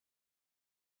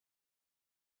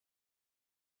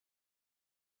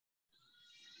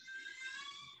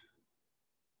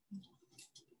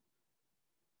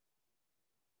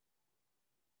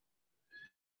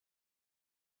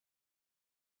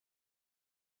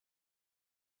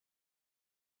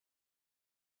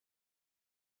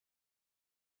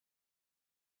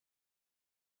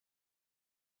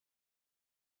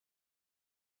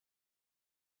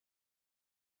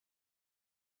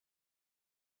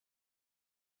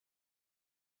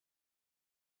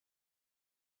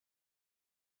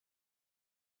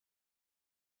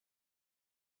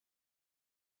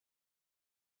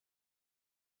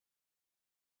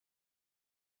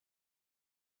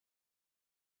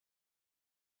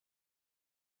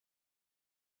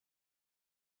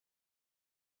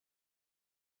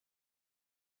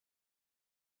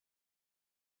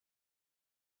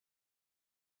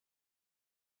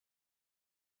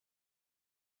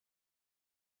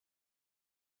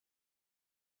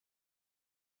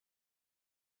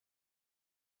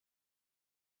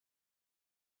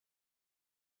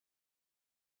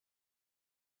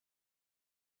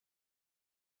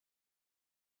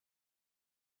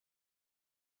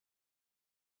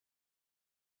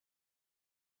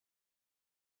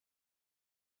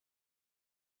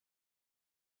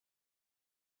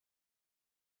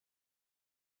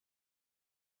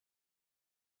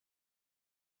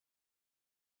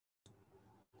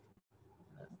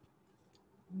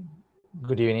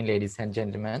Good evening, ladies and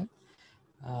gentlemen.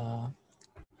 Uh,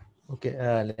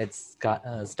 let's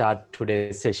start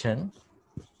today's session.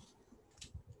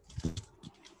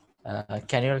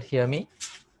 Can you all hear me?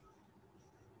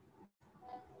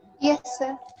 Yes,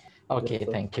 sir. Okay,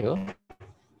 thank you.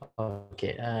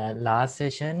 Okay, last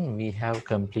session we have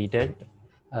completed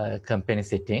company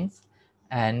settings,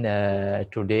 and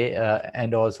today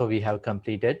and also we have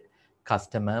completed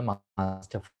customer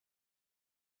master file,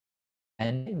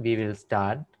 and we will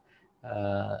start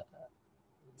uh,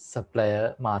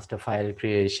 supplier master file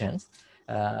creations.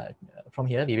 Uh, from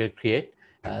here, we will create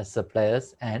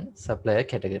suppliers and supplier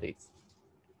categories.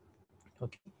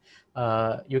 Okay,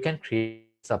 you can create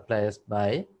suppliers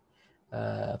by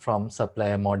from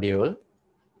supplier module.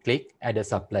 Click add a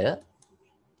supplier.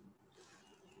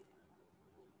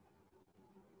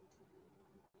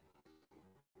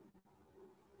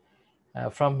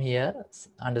 From here,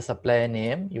 under supplier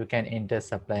name, you can enter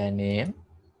supplier name,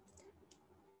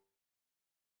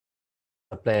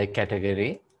 supplier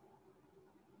category.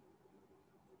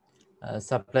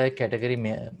 Supplier category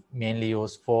mainly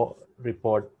used for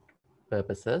report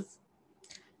purposes.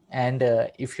 And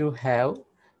if you have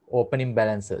opening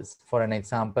balances, for an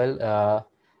example,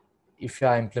 if you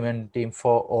are implementing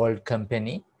for old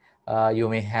company, you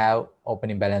may have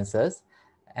opening balances,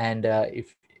 and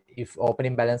if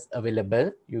opening balance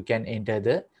available, you can enter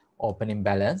the opening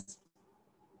balance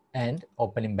and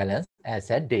opening balance as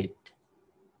a date.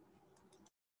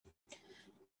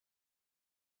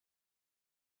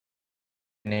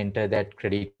 You can enter that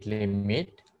credit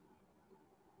limit.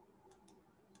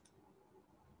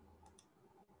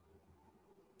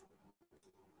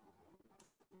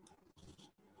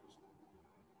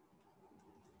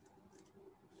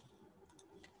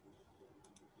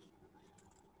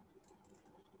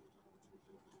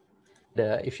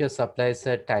 If your supplier is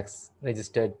a tax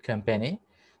registered company,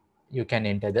 you can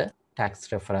enter the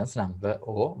tax reference number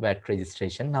or VAT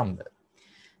registration number.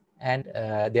 And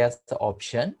there's the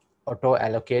option auto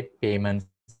allocate payments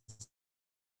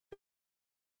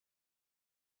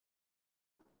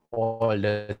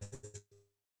oldest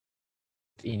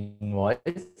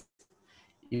invoice.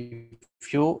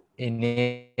 If you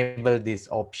enable this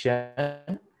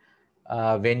option,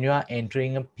 when you are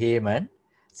entering a payment,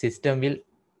 system will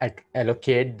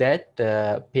allocate that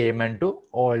payment to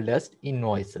oldest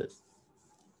invoices.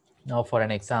 Now, for an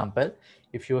example,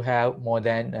 if you have more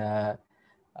than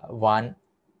one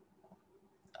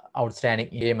outstanding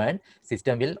payment,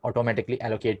 system will automatically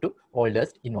allocate to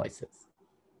oldest invoices.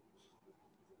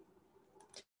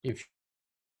 If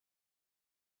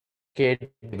you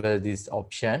enable this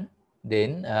option,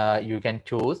 then you can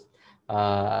choose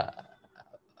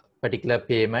particular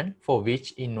payment for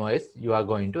which invoice you are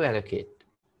going to allocate.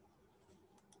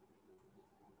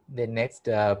 The next,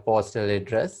 postal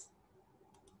address.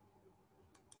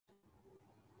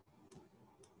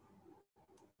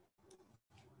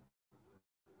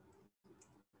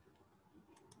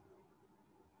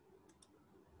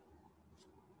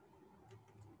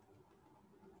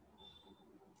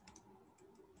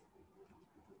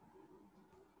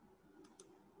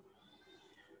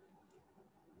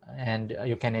 And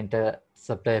you can enter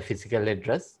supplier physical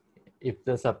address. If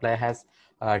the supplier has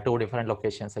two different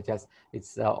locations, such as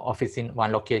its office in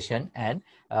one location and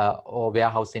or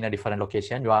warehouse in a different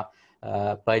location, you are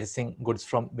purchasing goods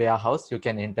from warehouse, you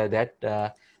can enter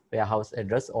that warehouse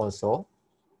address also.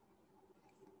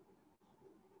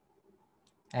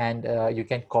 And you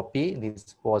can copy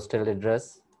this postal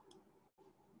address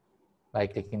by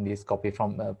clicking this copy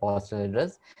from postal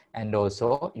address, and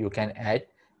also you can add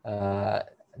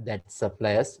that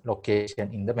supplier's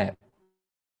location in the map.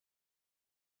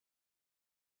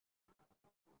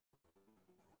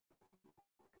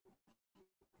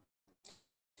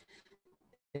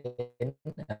 Then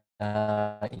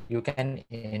you can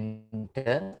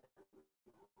enter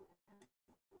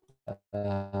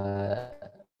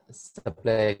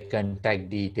supplier contact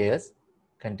details,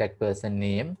 contact person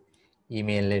name,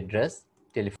 email address,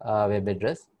 telephone, web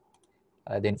address,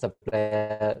 then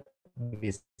supplier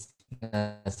business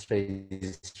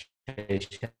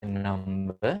registration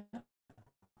number,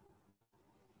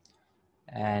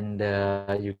 and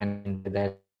you can enter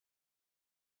that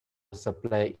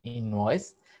supply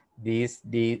invoice. These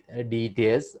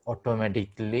details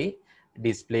automatically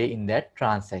display in that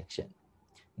transaction.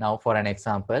 Now, for an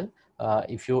example,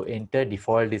 if you enter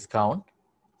default discount,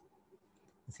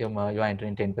 so you are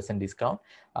entering 10% discount,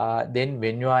 then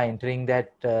when you are entering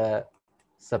that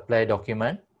supply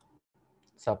document,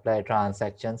 supply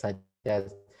transaction such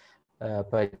as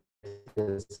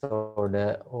purchase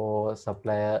order or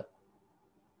supplier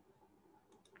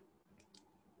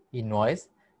invoice,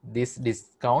 this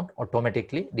discount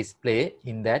automatically display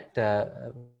in that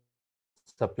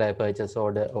supplier purchase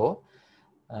order or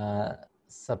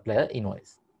supplier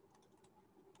invoice.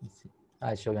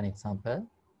 I'll show you an example.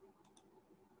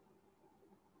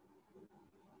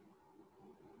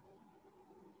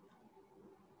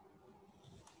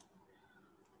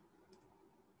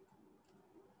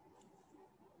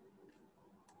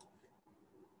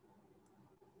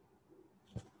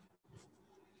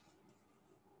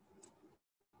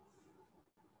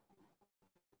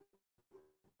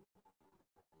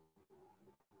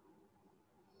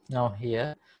 Now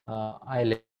here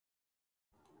I'll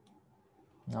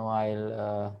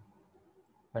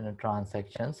run a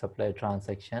transaction, supplier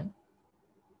transaction.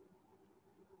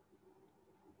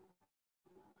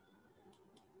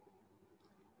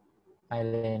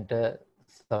 I'll enter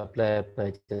supplier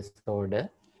purchase order.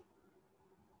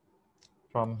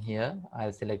 From here,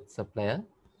 I'll select supplier.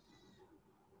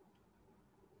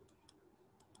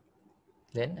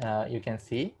 Then you can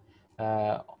see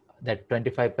that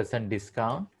 25%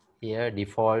 discount here,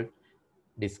 default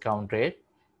discount rate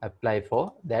apply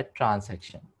for that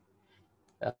transaction.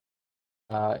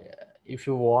 If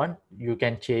you want, you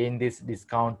can change this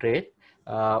discount rate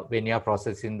when you are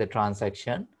processing the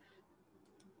transaction.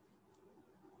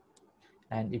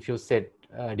 And if you set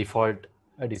default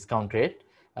discount rate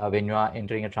when you are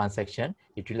entering a transaction,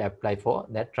 it will apply for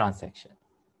that transaction.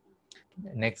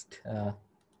 Next,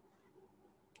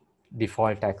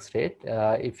 default tax rate.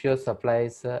 If your supplier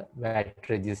is a VAT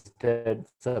registered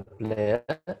supplier,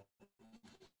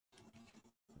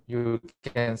 you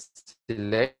can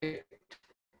select,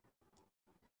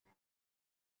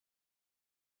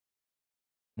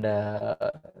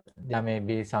 there may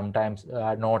be sometimes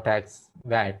no tax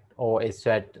VAT or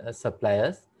SVAT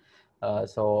suppliers.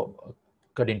 So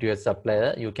according to your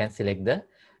supplier, you can select the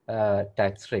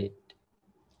tax rate.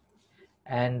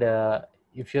 And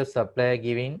if your supplier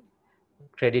giving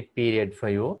credit period for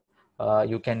you,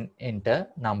 you can enter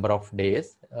number of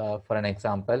days. For an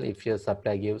example, if your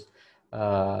supplier gives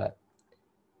 30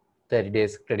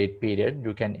 days credit period,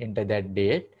 you can enter that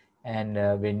date.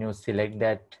 And when you select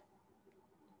that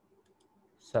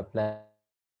supplier,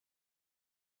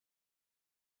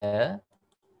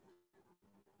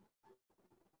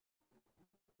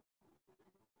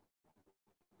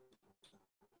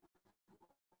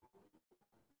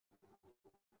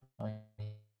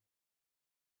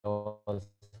 also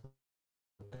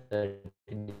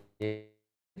 30 days.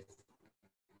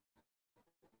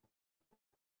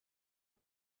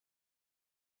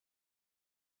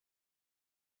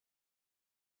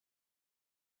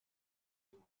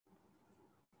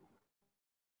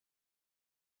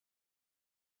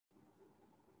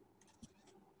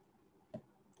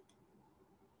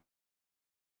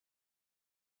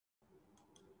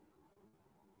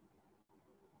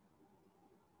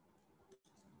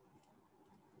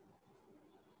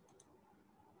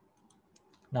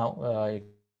 Now you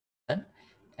can,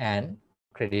 and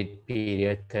credit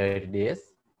period 30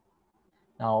 days.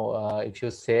 Now if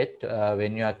you set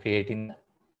when you are creating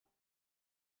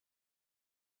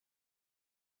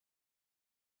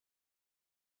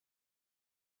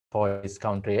for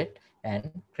discount rate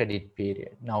and credit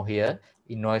period. Now here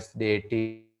invoice date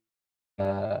is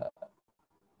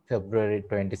February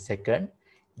 22nd,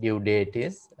 due date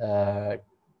is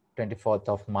 24th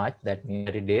of March, that means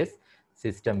 30 days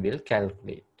system will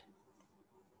calculate.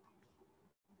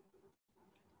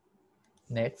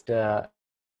 Next,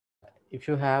 if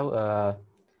you have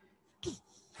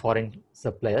foreign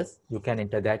suppliers, you can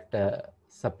enter that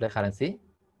supplier currency.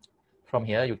 From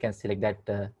here, you can select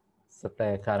that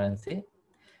supplier currency.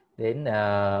 Then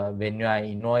when you are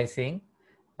invoicing,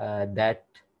 that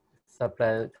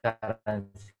supplier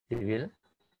currency will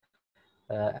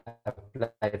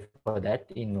apply for that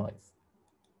invoice.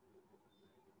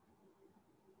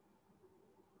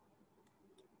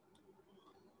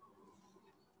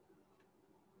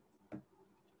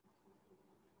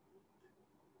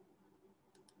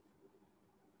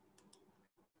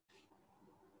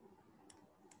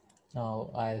 Now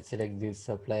I'll select this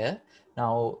supplier.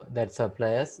 Now that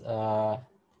supplier's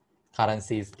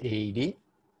currency is AED.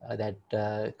 That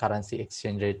currency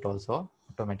exchange rate also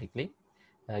automatically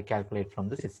calculate from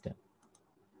the system.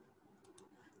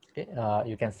 Okay,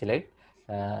 you can select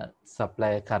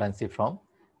supplier currency from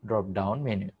drop down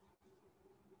menu.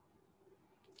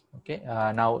 Okay,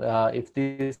 now if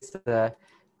this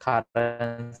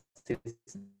currency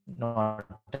is not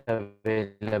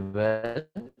available,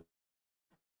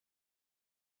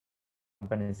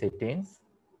 company settings,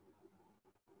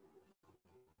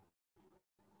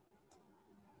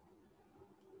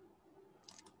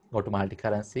 go to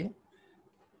multi-currency.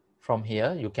 From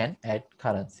here, you can add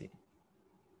currency.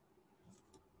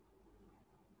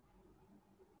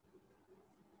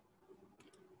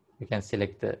 You can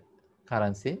select the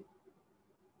currency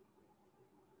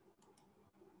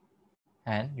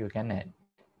and you can add.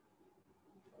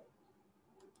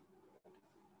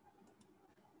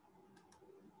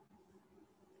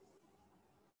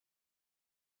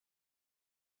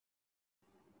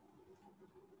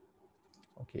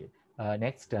 Okay.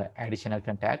 Next, additional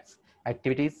contacts.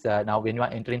 Activities. Now, when you are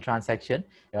entering transaction,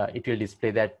 it will display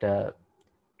that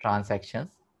transactions.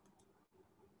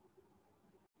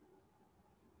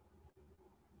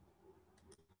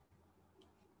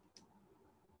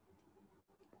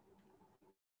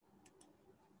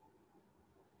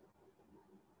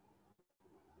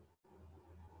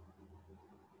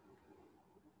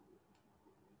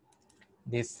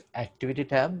 This activity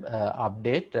tab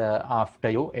update after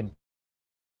you enter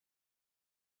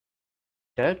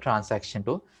transaction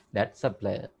to that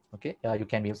supplier. Okay, you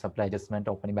can view supply adjustment,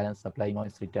 opening balance, supply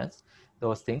invoice returns.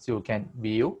 Those things you can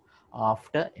view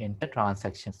after enter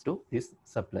transactions to this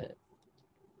supplier.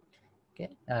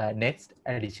 Okay, next,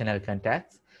 additional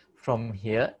contacts. From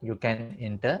here, you can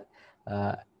enter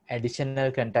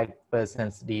additional contact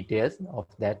person's details of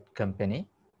that company.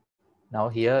 Now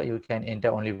here you can enter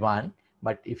only one,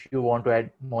 but if you want to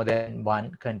add more than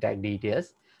one contact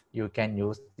details, you can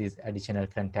use these additional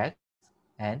contacts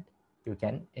and you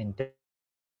can enter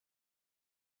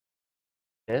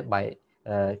by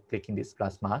clicking this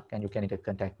plus mark, and you can enter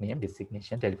contact name,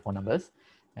 designation, telephone numbers,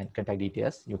 and contact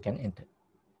details you can enter.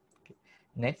 Okay.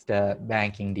 Next,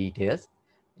 banking details.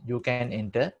 You can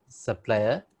enter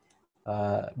supplier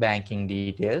banking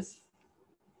details.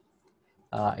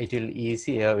 It will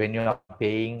easier when you are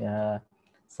paying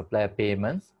supplier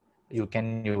payments. You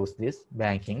can use this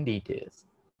banking details.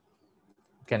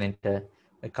 You can enter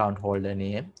account holder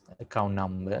name, account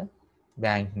number,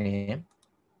 bank name,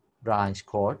 branch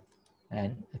code,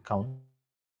 and account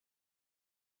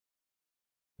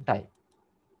type.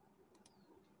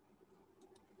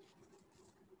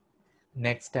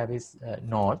 Next tab is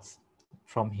notes.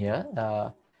 From here,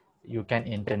 you can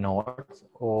enter notes,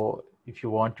 or if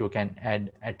you want, you can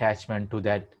add attachment to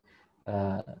that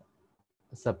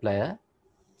supplier.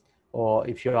 Or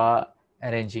if you are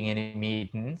arranging any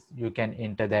meetings, you can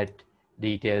enter that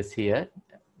details here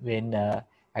when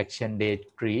action date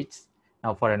reaches.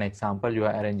 Now, for an example, you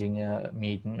are arranging a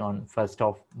meeting on 1st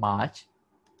of March.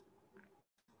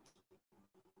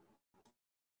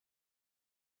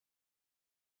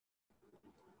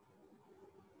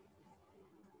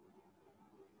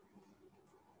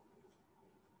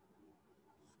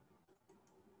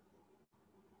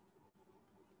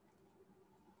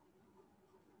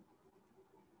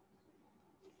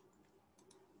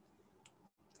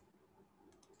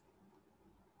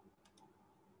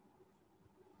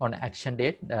 On action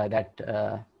date,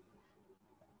 that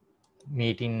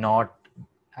meeting not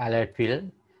alert will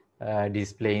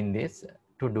display in this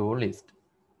to-do list.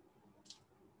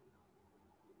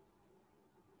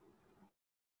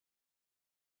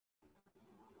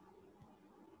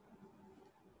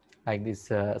 Like this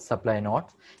supply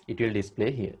notes, it will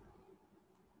display here.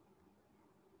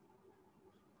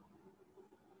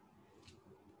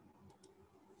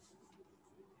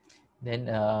 Then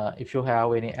if you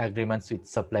have any agreements with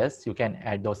suppliers, you can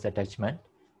add those attachments.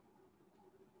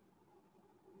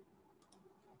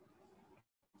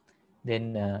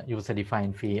 Then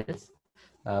user-defined fields.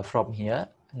 From here,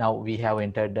 now we have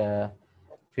entered a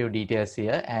few details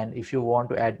here, and if you want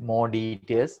to add more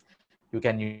details, you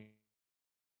can use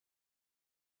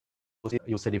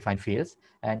user-defined fields,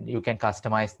 and you can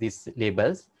customize these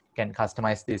labels. You can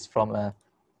customize this from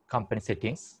company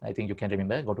settings. I think you can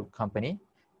remember, go to company,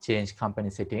 change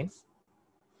company settings,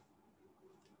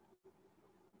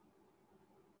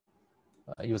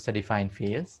 user-defined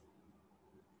fields,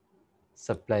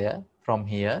 supplier. From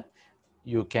here,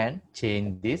 you can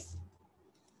change this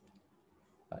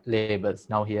labels.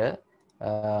 Now here,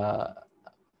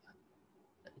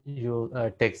 you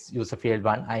text user field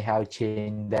 1, I have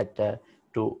changed that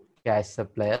to cash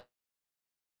supplier.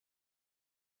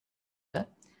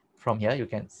 From here, you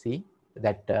can see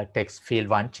that text field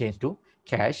 1 changed to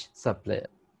cash supplier.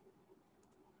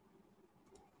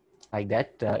 Like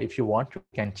that, if you want, you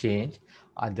can change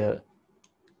other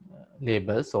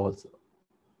labels also.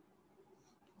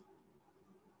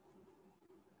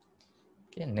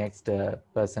 Okay, next,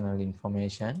 personal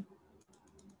information.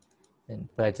 Then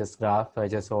purchase graph,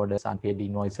 purchase orders, unpaid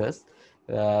invoices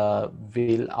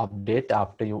will update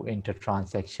after you enter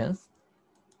transactions.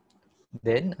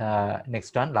 Then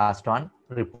next one, last one,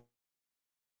 report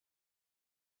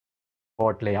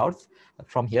report layouts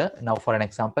from here. Now, for an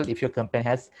example, if your company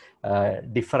has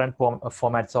different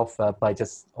formats of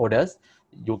purchase orders,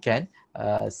 you can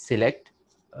select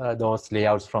those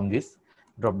layouts from this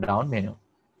drop-down menu.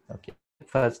 Okay,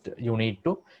 first you need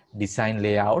to design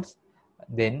layouts,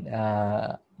 then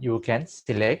you can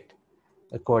select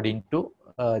according to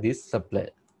this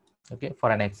supplier. Okay, for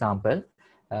an example,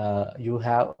 you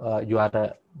are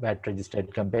a VAT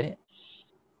registered company,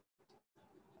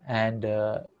 and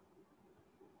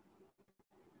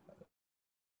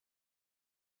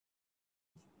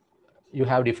you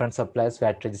have different suppliers,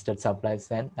 VAT registered suppliers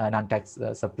and non-tax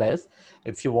suppliers.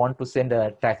 If you want to send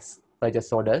tax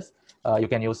purchase orders, you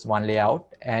can use one layout,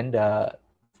 and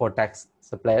for tax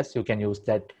suppliers, you can use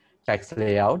that tax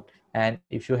layout. And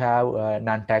if you have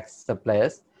non-tax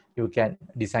suppliers, you can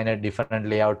design a different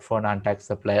layout for non-tax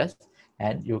suppliers,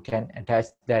 and you can attach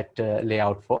that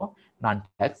layout for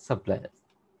non-tax suppliers.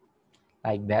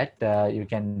 Like that, you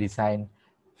can design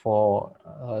for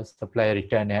supplier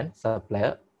return and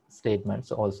supplier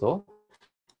statements also.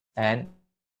 And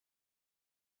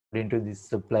according to this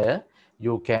supplier,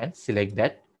 you can select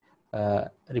that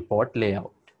report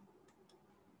layout.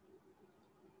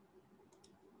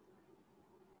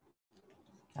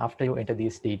 After you enter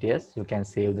these details, you can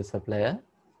save the supplier.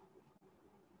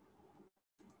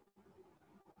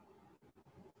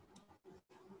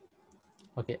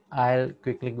 Okay, I'll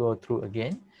quickly go through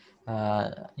again.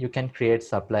 You can create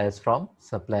suppliers from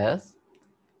suppliers,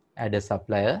 add a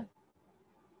supplier,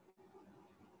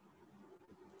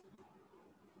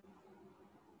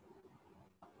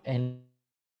 enter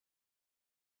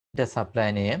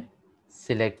supplier name,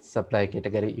 select supplier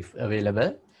category if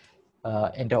available,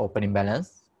 enter opening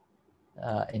balance,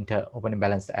 enter opening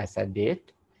balance as a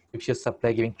date. If your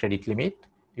supplier giving credit limit,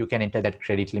 you can enter that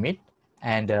credit limit.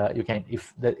 And you can,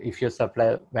 if your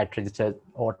supplier VAT registered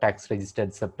or tax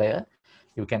registered supplier,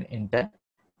 you can enter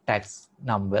tax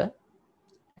number.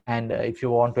 And if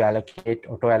you want to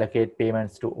auto allocate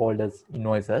payments to all those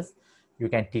invoices, you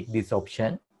can tick this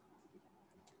option.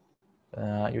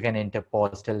 You can enter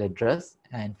postal address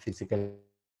and physical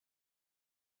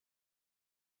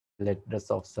address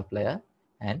of supplier,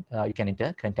 and you can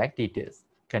enter contact details,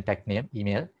 contact name,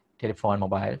 email, telephone,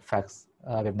 mobile, fax,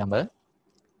 web number,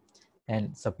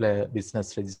 and supplier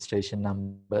business registration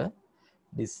number.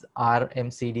 This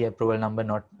RMCD approval number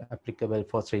not applicable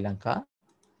for Sri Lanka.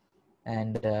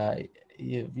 And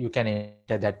you can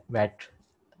enter that VAT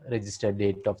registered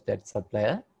date of that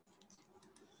supplier.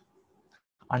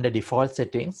 Under default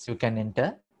settings, you can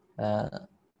enter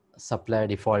supplier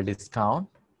default discount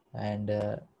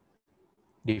and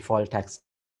default tax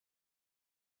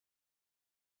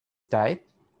type.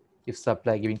 If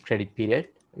supplier giving credit period,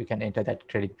 you can enter that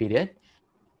credit period.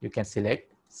 You can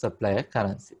select supplier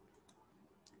currency.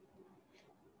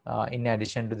 In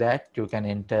addition to that, you can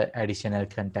enter additional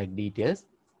contact details,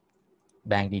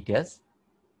 bank details,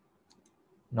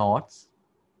 notes,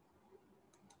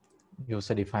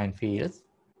 user defined fields,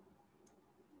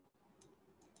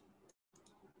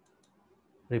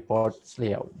 reports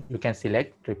layout. You can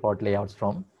select report layouts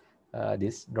from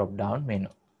this drop down menu.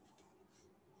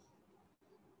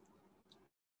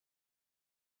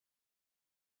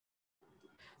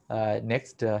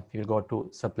 Next, you'll go to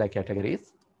supply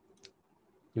categories.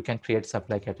 You can create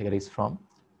supply categories from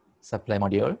supply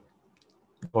module,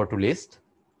 go to list,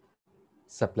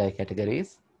 supply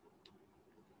categories,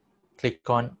 click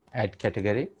on add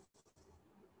category.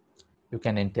 You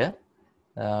can enter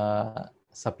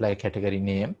supply category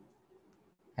name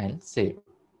and save.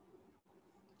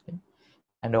 Okay.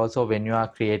 And also when you are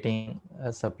creating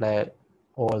a supplier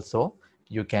also,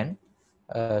 you can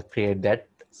create that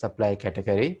supply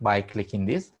category by clicking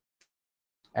this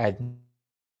add.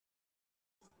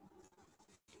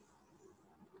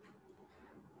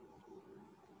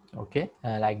 Okay,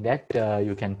 like that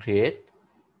you can create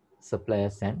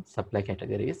suppliers and supply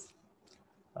categories.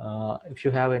 If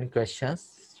you have any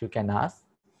questions, you can ask.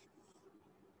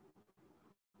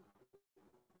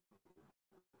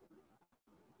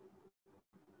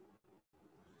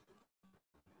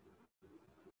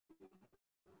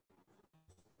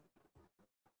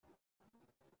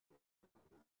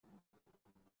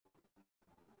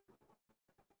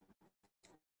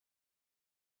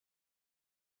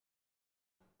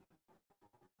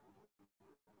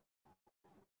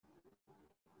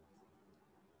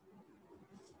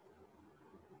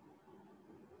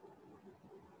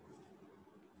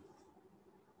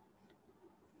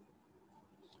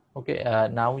 Okay,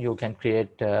 now you can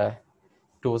create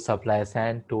two suppliers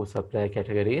and two supplier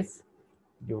categories.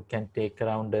 You can take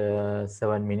around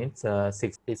 7 minutes,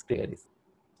 6 categories.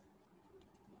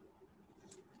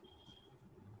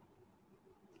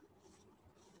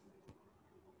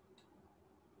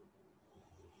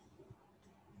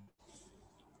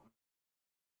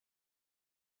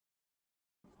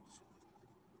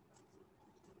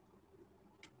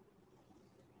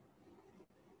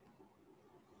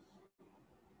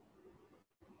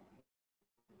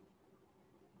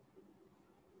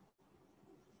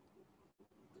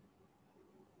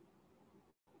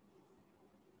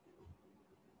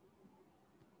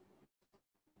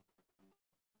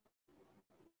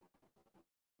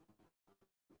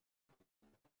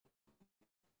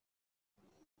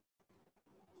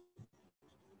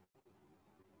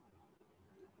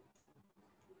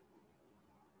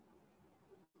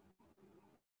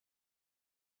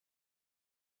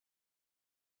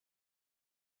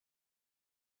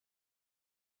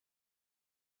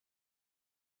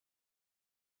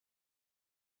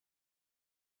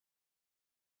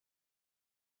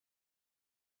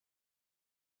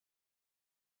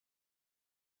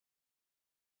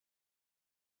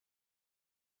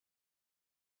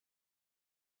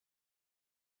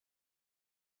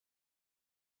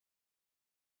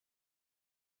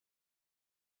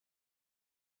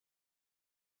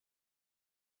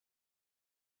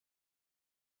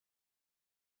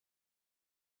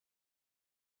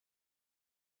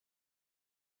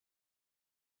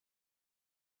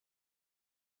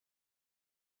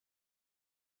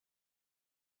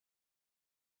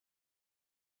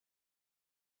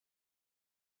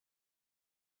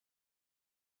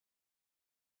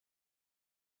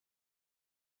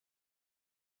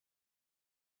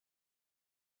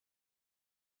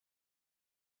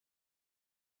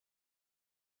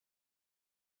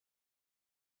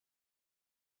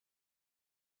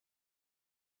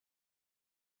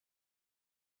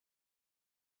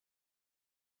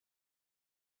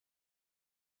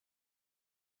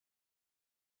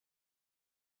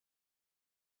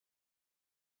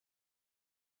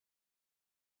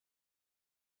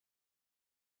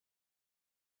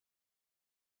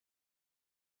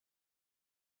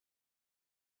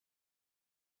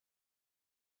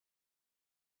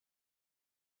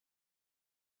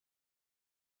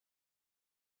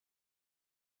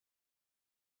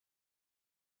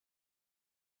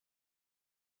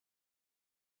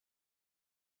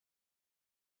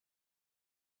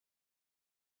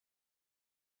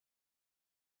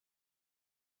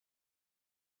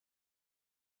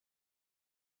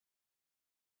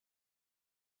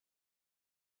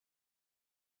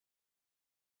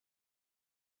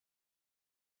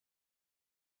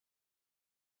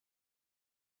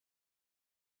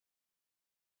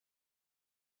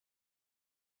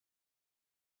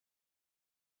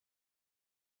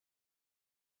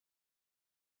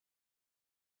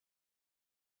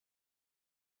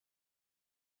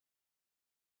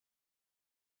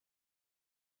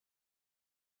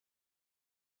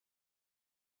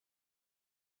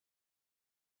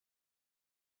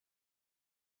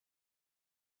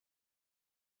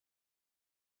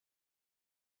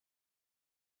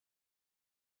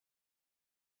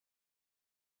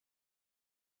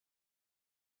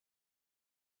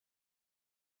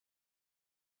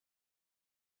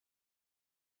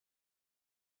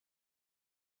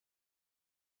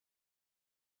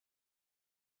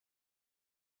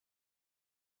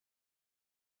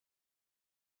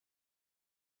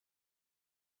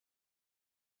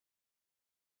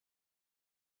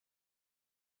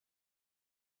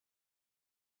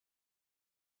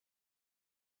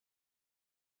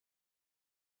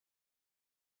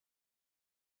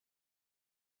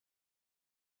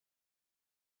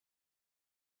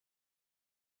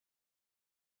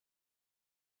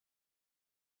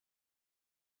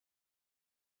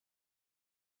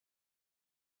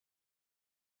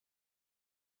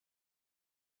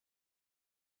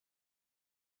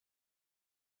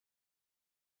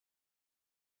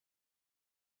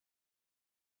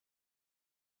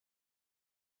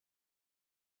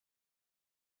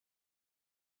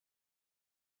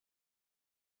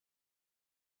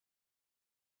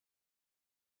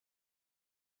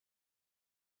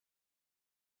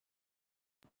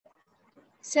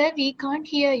 Sir, we can't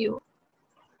hear you.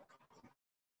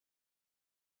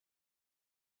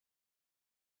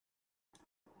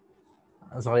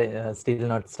 Sorry, still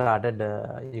not started.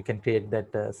 You can create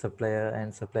that supplier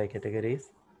and supply categories.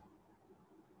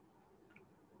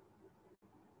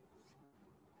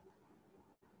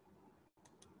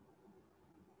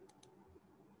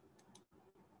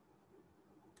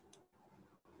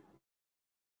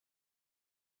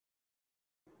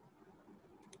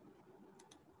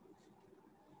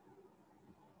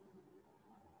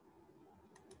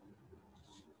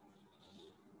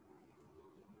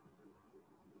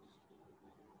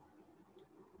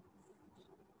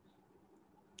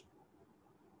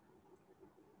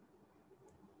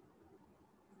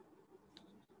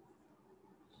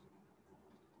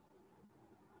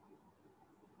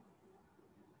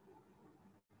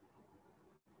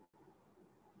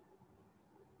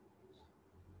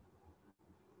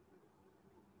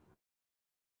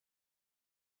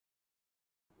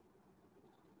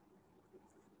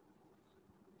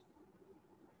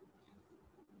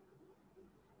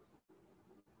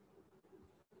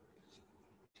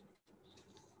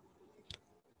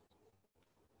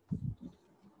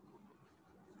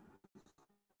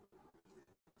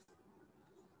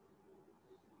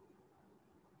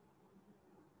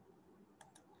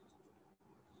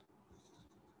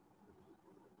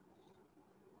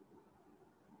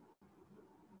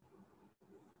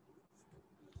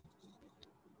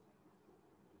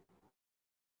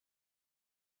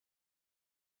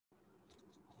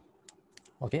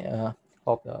 Okay,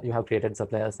 hope you have created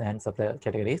suppliers and supplier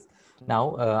categories.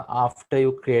 Now, after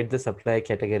you create the supplier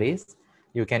categories,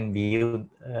 you can view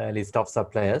list of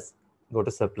suppliers. Go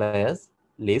to suppliers,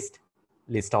 list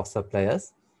of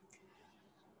suppliers.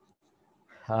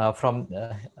 From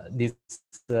this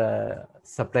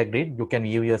supply grid, you can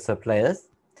view your suppliers.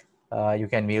 You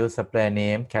can view supplier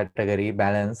name, category,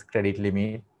 balance, credit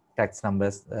limit, tax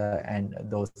numbers, and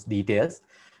those details.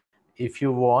 If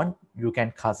you want, you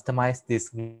can customize this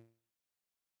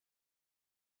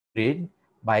grid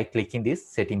by clicking this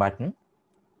setting button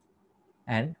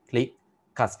and click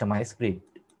customize grid.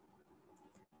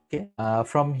 Okay,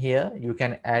 from here you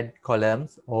can add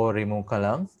columns or remove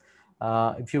columns.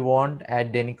 If you want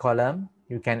add any column,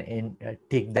 you can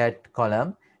tick that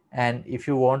column, and if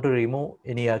you want to remove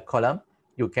any column,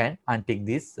 you can untick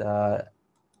this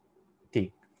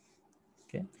tick.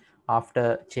 Okay,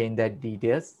 after change that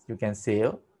details, you can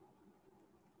save.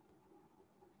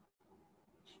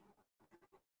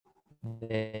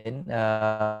 Then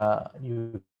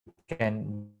you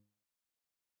can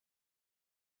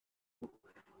view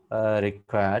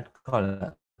required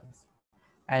columns,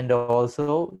 and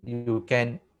also you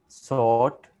can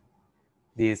sort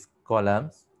these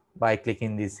columns by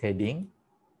clicking this heading.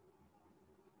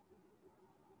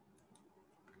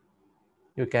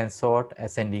 You can sort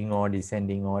ascending or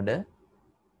descending order,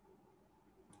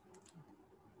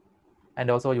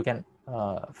 and also you can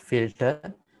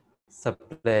filter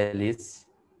supply list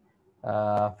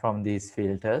from these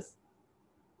filters.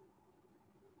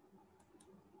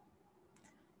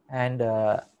 And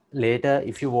later,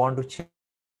 if you want to change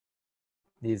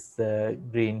this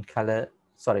green color,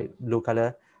 sorry, blue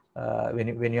color,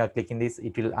 when you are clicking this,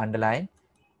 it will underline,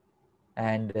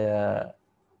 and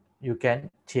you can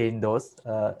change those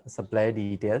supplier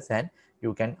details, and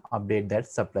you can update that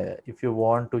supplier. If you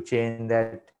want to change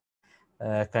that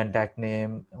contact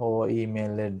name or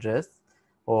email address,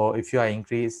 or if you are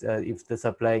if the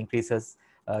supplier increases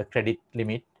credit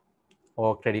limit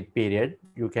or credit period,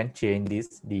 you can change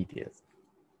these details.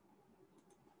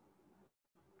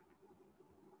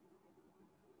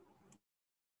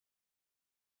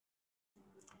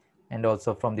 And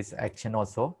also from this action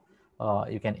also,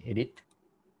 you can edit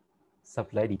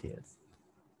supply details.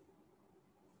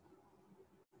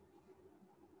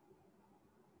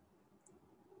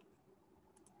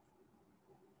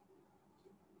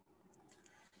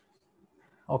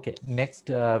 Okay, next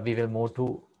we will move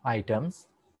to items.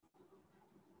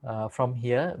 From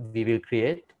here, we will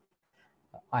create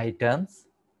items,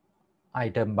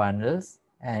 item bundles,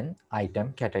 and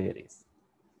item categories.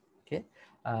 Okay,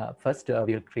 first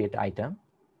we will create item.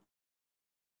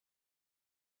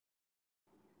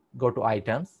 Go to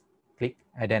items, click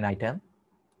add an item.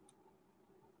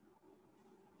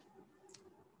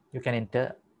 You can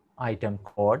enter item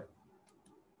code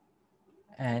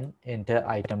and enter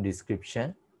item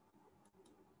description.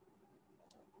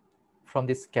 From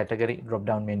this category drop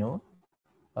down menu,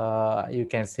 you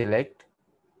can select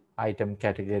item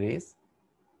categories,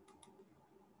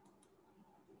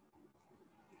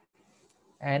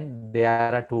 and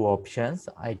there are two options: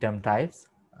 item types.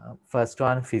 First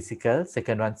one physical,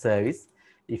 second one service.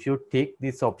 if you tick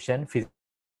this option,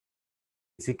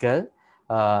 physical,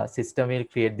 system will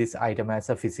create this item as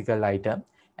a physical item,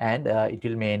 and it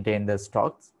will maintain the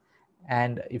stocks.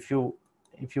 And if you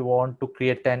want to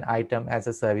create an item as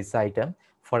a service item,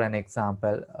 for an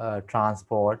example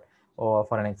transport, or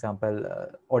for an example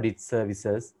audit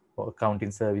services or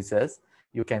accounting services,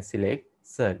 you can select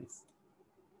service.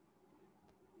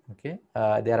 Okay,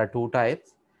 there are two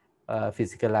types,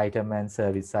 physical item and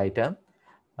service item.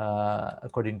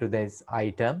 According to this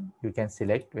item, you can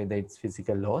select whether it's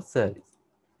physical or service.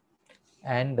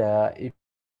 And if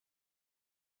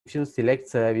you select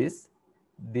service,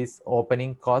 this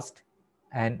opening cost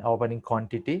and opening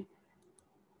quantity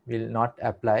will not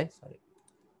apply. Sorry,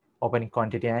 opening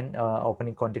quantity and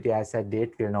opening quantity as a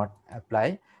date will not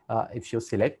apply if you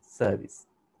select service.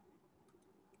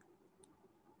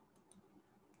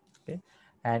 Okay,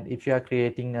 and if you are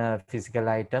creating a physical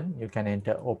item, you can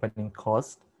enter opening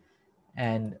cost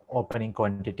and opening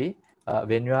quantity.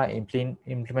 When you are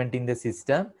implementing the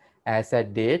system as a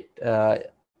date,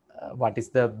 what is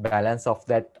the balance of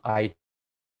that item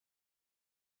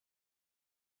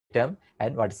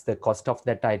and what is the cost of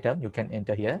that item, you can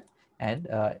enter here, and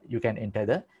you can enter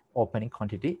the opening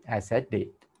quantity as a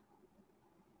date.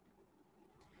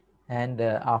 And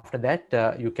after that,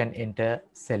 you can enter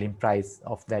selling price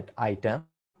of that item,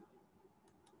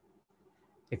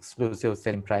 exclusive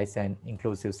selling price and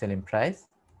inclusive selling price.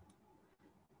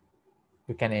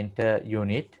 You can enter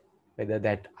unit, whether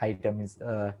that item is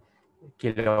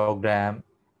kilogram,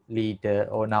 liter,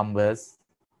 or numbers,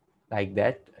 like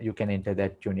that. You can enter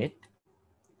that unit.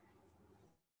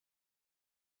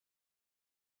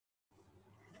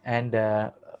 And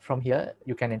from here,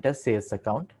 you can enter sales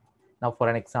account. Now, for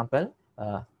an example,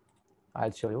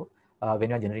 I'll show you when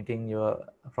you are generating your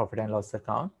profit and loss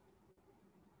account,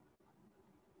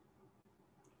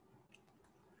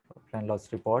 profit and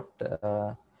loss report,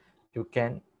 you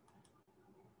can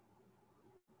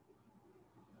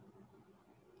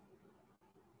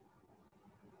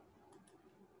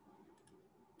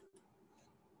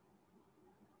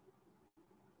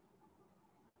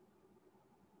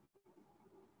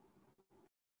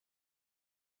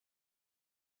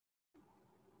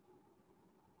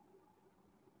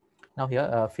now here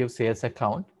a few sales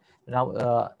account.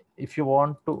 Now, if you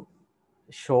want to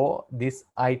show this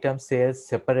item sales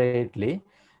separately,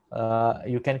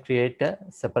 you can create a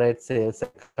separate sales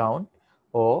account,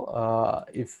 or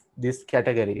if this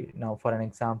category, now for an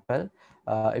example,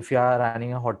 if you are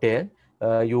running a hotel,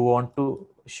 you want to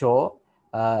show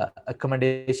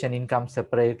accommodation income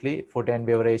separately, food and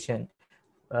beverage and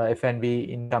F&B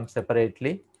income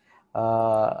separately,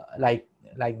 like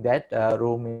that,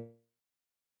 room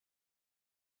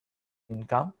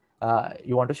income,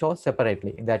 you want to show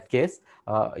separately. In that case,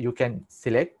 you can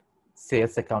select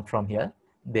sales account from here.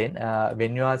 Then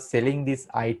when you are selling this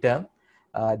item,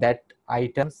 that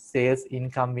item sales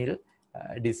income will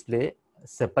display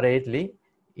separately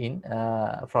in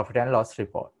profit and loss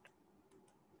report.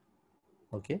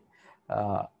 Okay.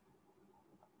 uh,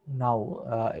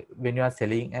 Now, when you are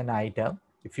selling an item,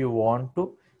 if you want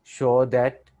to show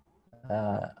that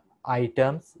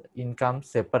items income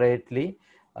separately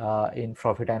in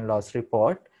profit and loss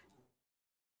report,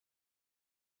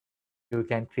 you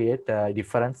can create a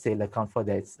different sale account for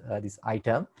this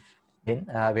item. Then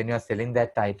when you are selling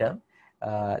that item,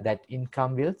 that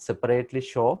income will separately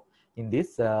show in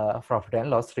this profit and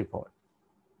loss report.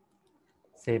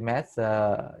 Same as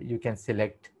you can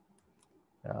select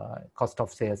cost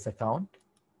of sales account,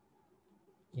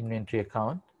 inventory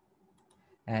account,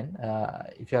 and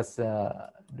if you're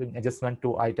doing adjustment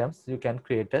to items, you can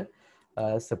create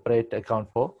a separate account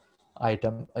for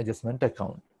item adjustment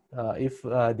account. If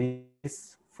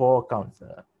these four accounts,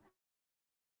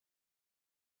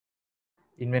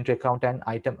 inventory account and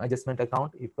item adjustment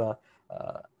account,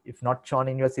 if not shown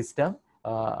in your system,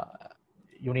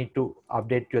 you need to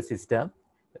update your system.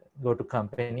 Go to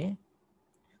company,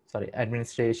 sorry,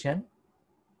 administration,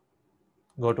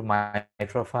 go to my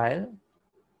profile,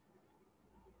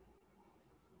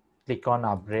 click on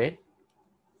upgrade,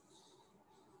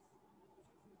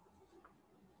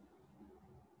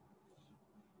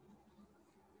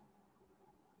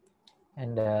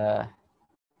 and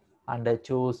under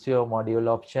choose your module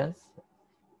options,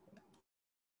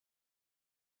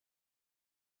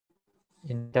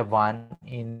 enter one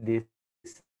in this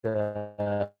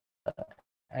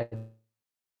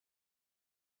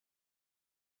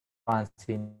advanced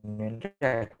inventory.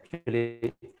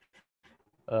 Actually,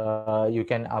 you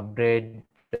can upgrade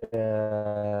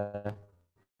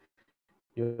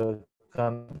your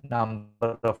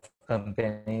number of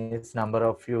companies, number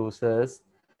of users,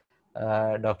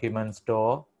 document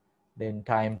store, then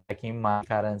time tracking,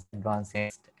 multi-currency, advanced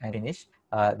next, and finish.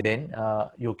 Then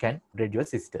you can upgrade your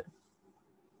system.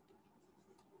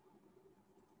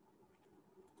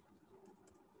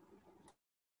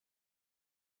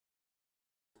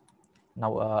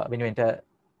 Now, when you enter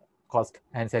cost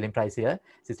and selling price here,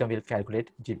 system will calculate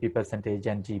GP percentage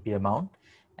and GP amount.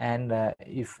 And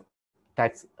if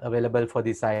tax available for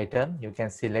this item, you can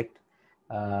select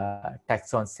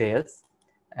tax on sales,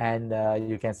 and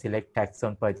you can select tax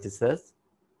on purchases.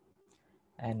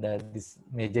 And this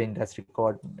major industry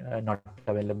code not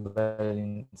available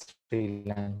in Sri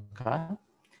Lanka.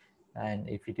 And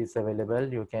if it is available,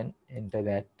 you can enter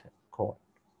that code.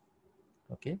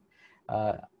 Okay.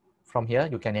 From here,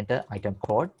 you can enter item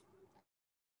code,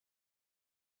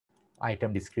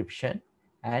 item description,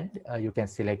 and you can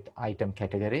select item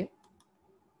category.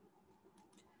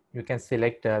 You can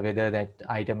select whether that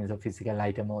item is a physical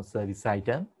item or service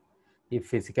item. If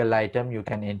physical item, you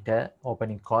can enter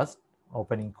opening cost,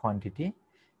 opening quantity,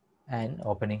 and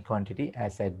opening quantity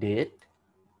as a date.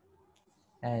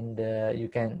 And you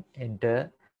can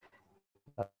enter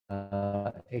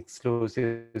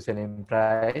exclusive selling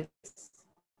price,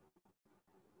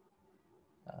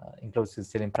 inclusive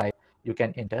selling price. You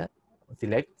can enter,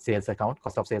 select sales account,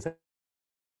 cost of sales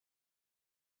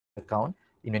account,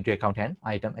 inventory account, and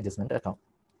item adjustment account.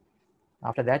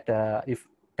 After that, if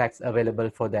tax available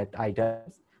for that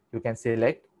items, you can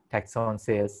select tax on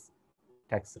sales,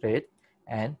 tax rate,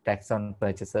 and tax on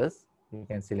purchases. You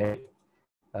can select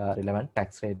relevant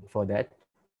tax rate for that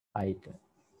item.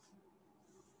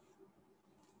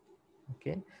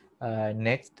 Okay.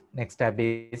 Next tab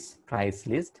is price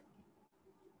list.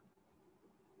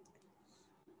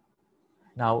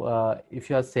 Now, if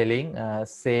you are selling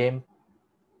same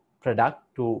product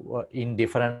to in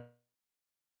different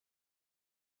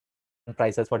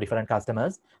prices for different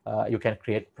customers, you can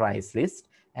create price list.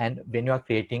 And when you are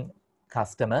creating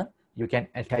customer, you can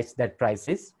attach that price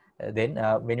list. Then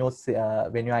when you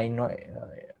are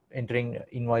entering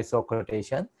invoice or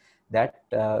quotation, that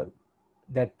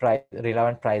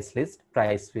relevant price list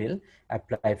price will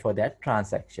apply for that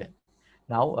transaction.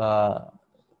 Now,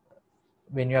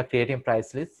 when you are creating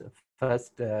price list,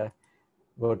 first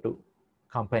go to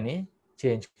company,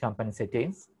 change company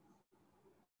settings.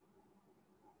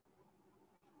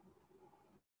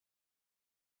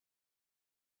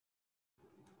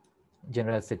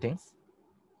 General settings,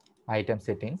 item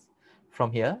settings.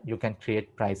 From here, you can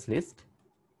create price list,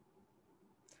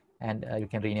 and you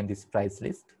can rename this price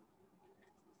list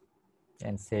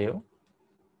and save.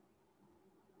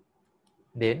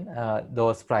 Then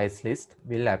those price list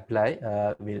will apply,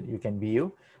 you can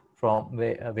view from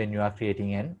when you are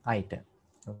creating an item.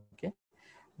 Okay.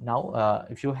 Now,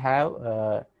 if you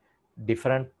have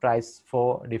different price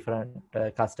for different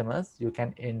customers, you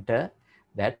can enter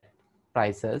that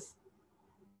prices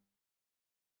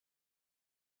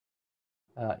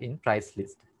in price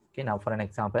list. Okay. Now, for an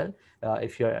example,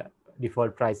 if your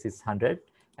default price is 100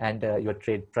 and your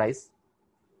trade price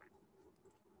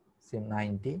say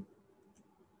 90,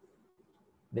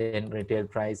 then retail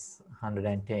price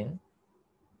 110,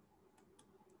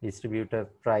 distributor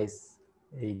price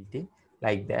 80,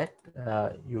 like that.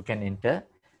 You can enter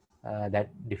that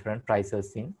different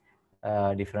prices in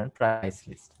different price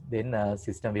list. Then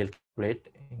system will calculate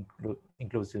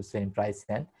inclusive selling price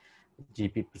and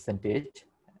GP percentage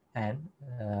and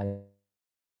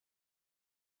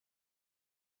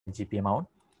GP amount.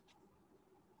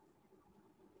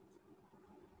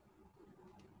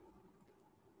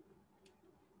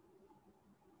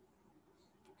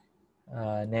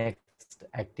 Next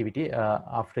activity,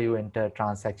 after you enter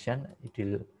transaction, it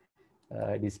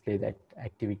will display that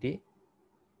activity.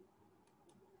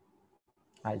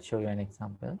 I'll show you an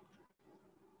example.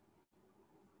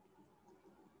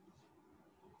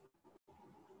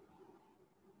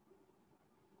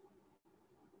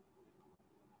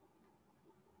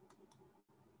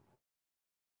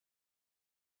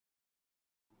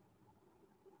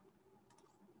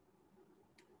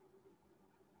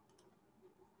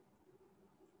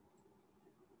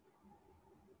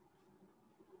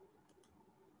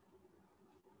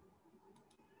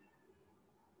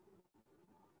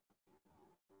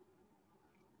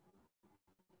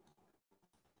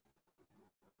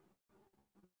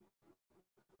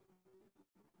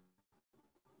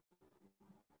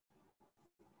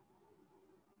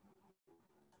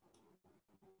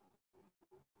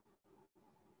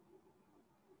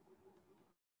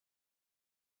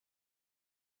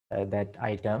 That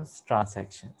items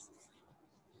transactions.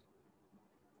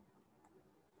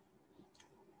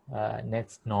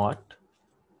 Next note,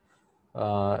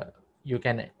 you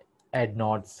can add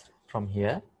notes from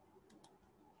here,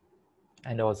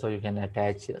 and also you can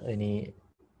attach any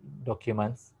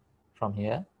documents from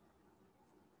here,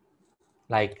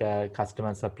 like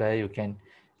customer supplier. You can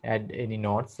add any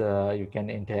notes. You can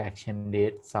enter action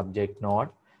date, subject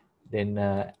note, then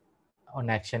on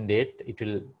action date it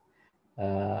will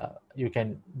you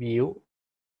can view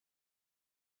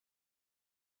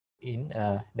in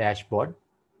dashboard,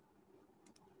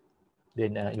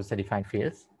 then user defined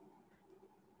fields.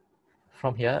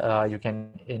 From here you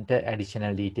can enter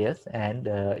additional details, and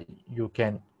you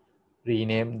can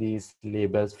rename these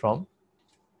labels from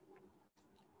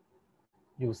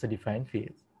user defined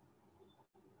fields.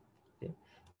 Okay.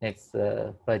 Next,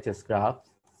 purchase graphs,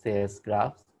 sales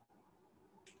graphs,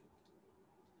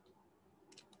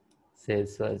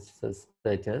 sales versus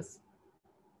purchase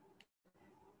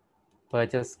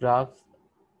graphs,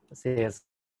 sales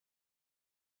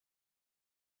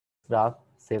graph,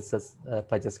 sales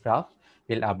purchase graph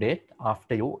will update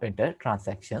after you enter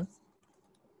transactions.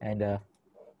 And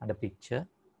under picture,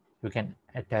 you can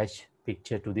attach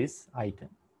picture to this item.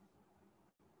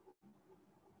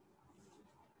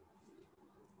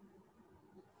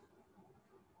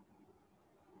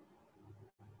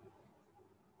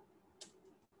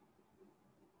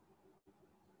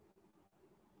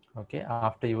 Okay,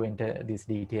 after you enter these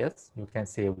details, you can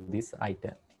save this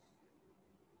item.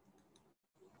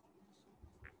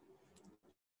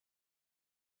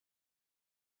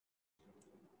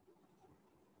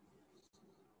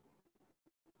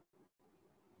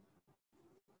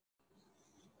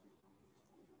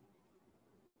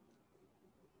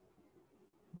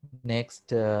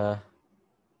 Next, we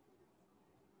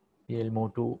will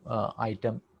move to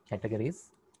item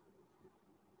categories.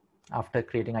 After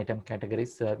creating item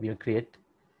categories, we'll create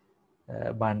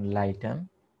bundle item.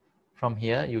 From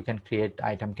here, you can create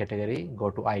item category, go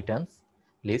to items,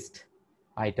 list,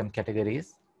 item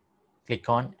categories, click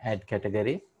on add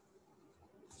category,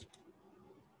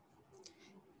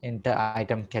 enter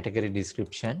item category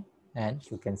description, and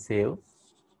you can save.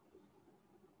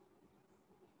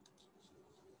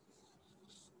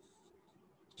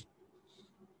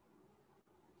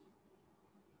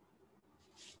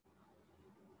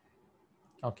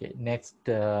 Okay, next,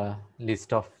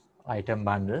 list of item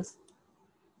bundles.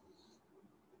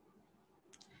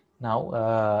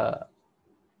 Now,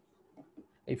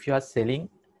 if you are selling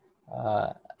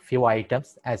few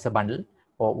items as a bundle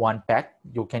or one pack,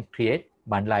 you can create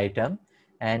bundle item,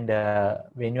 and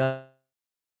when you are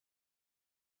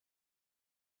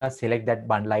select that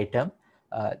bundle item,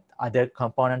 other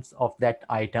components of that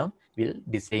item will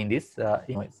display in this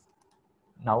invoice.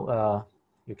 Now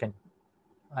you can,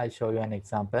 I'll show you an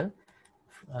example.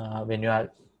 When you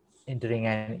are entering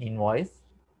an invoice,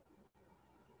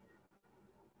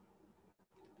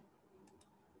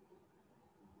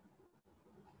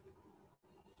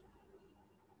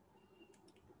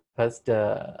 first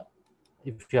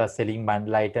if you are selling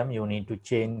bundle item, you need to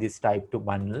change this type to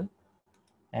bundle,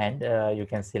 and you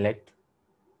can select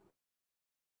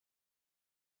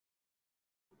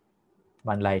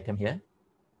bundle item here.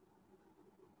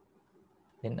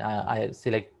 Then I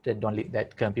selected only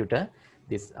that computer.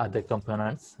 These other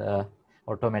components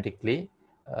automatically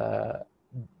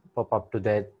pop up to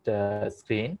that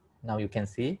screen. Now you can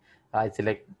see I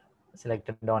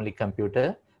selected only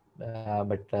computer,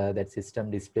 but that system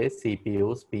displays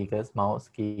CPU, speakers, mouse,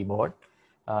 keyboard,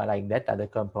 like that. Other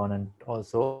component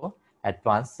also at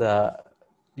once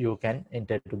you can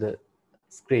enter to the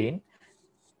screen.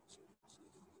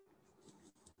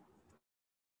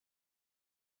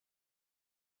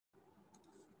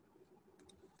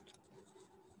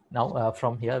 Now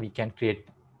from here we can create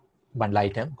bundle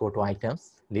item. Go to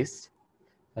items, list,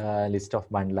 list of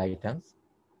bundle items,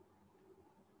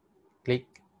 click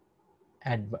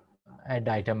add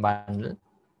item bundle.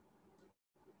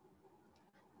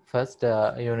 First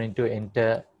you need to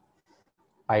enter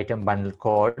item bundle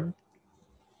code,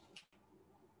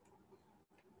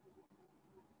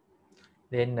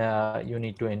 then you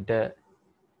need to enter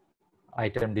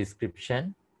item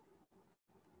description,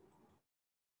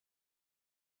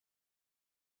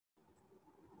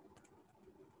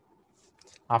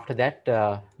 after that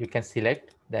you can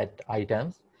select that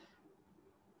items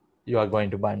you are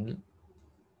going to bundle.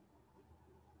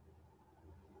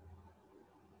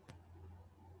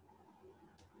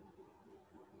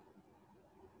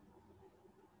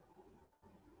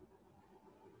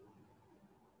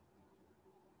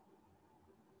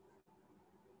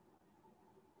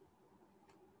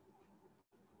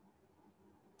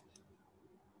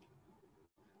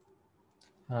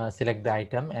 Select the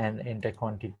item and enter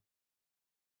quantity.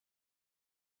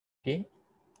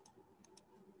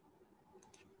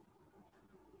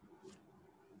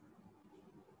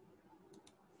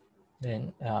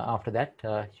 Then after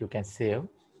that you can save.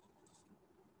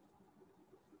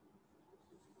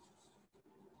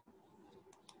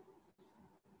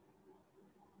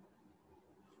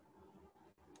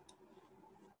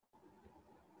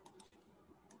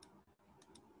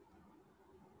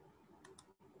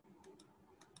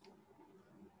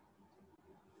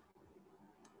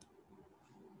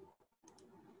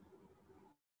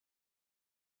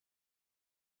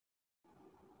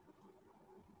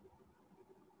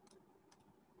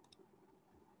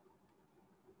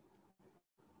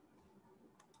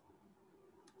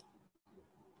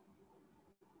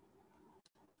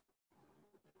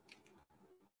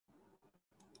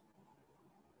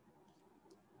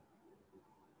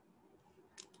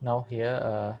 Now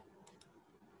here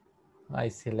I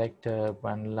select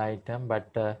bundle item,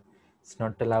 but it's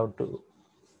not allowed to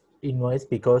invoice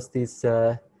because this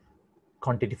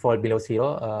quantity fall below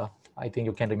zero. I think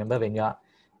you can remember when you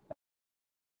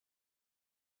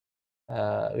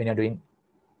are doing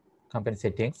company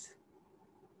settings.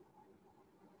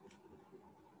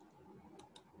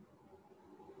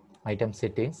 Item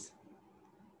settings.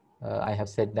 I have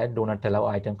said that do not allow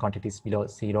item quantities below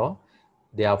zero.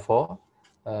 Therefore,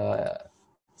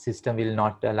 system will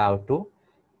not allow to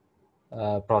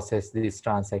process this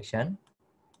transaction.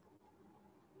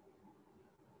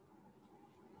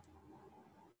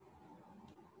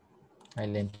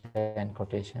 I'll enter an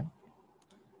quotation.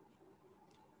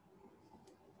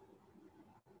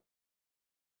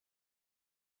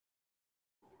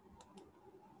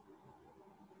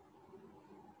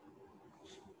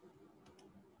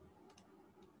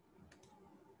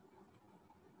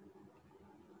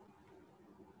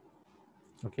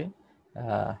 Okay,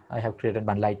 I have created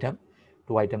bundle item,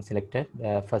 2 items selected.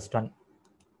 First one,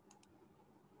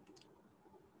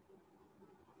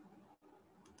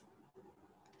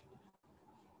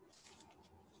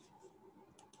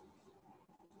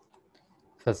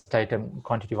 first item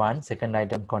quantity 1, second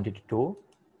item quantity 2.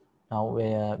 Now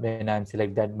when I'm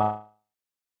select that bundle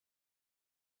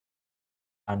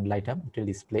item, it will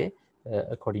display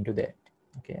according to that.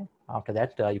 Okay, after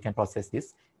that you can process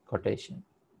this quotation.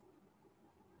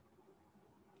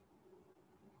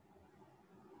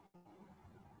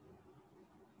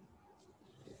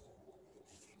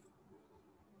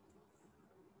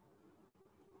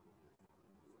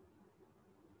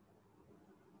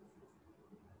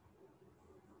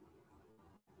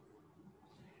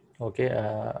 Okay,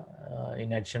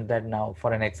 in addition to that, now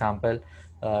for an example,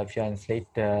 if you're in Slate,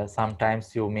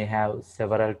 sometimes you may have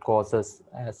several courses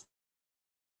as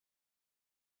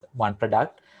one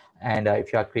product, and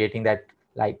if you are creating that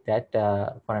like that,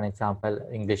 for an example,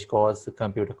 English course,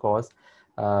 computer course,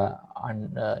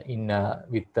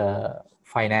 with the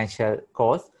financial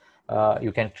course,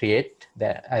 you can create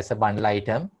that as a bundle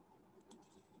item,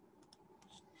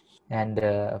 and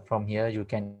from here you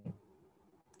can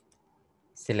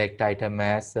select item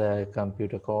as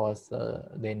computer course,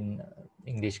 then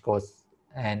English course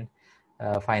and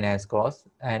finance course,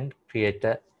 and create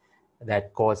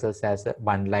that courses as a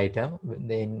bundle item.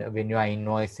 Then when you are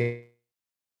invoicing,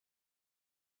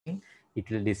 it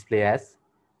will display as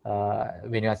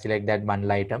when you are select that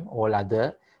bundle item, all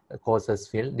other courses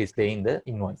will display in the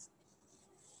invoice.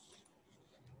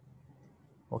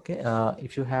 Okay,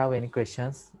 if you have any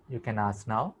questions, you can ask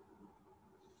now.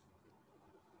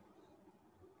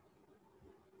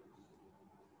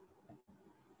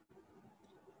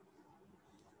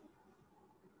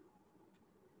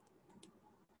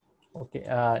 Okay,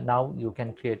 now you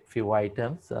can create few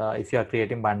items. If you are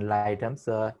creating bundle items,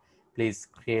 please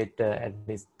create at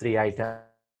least 3 items,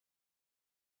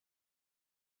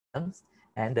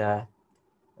 and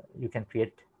you can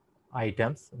create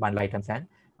items, bundle items, and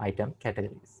item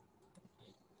categories.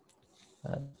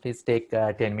 Please take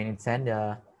 10 minutes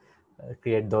and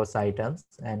create those items.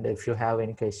 And if you have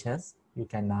any questions, you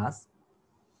can ask.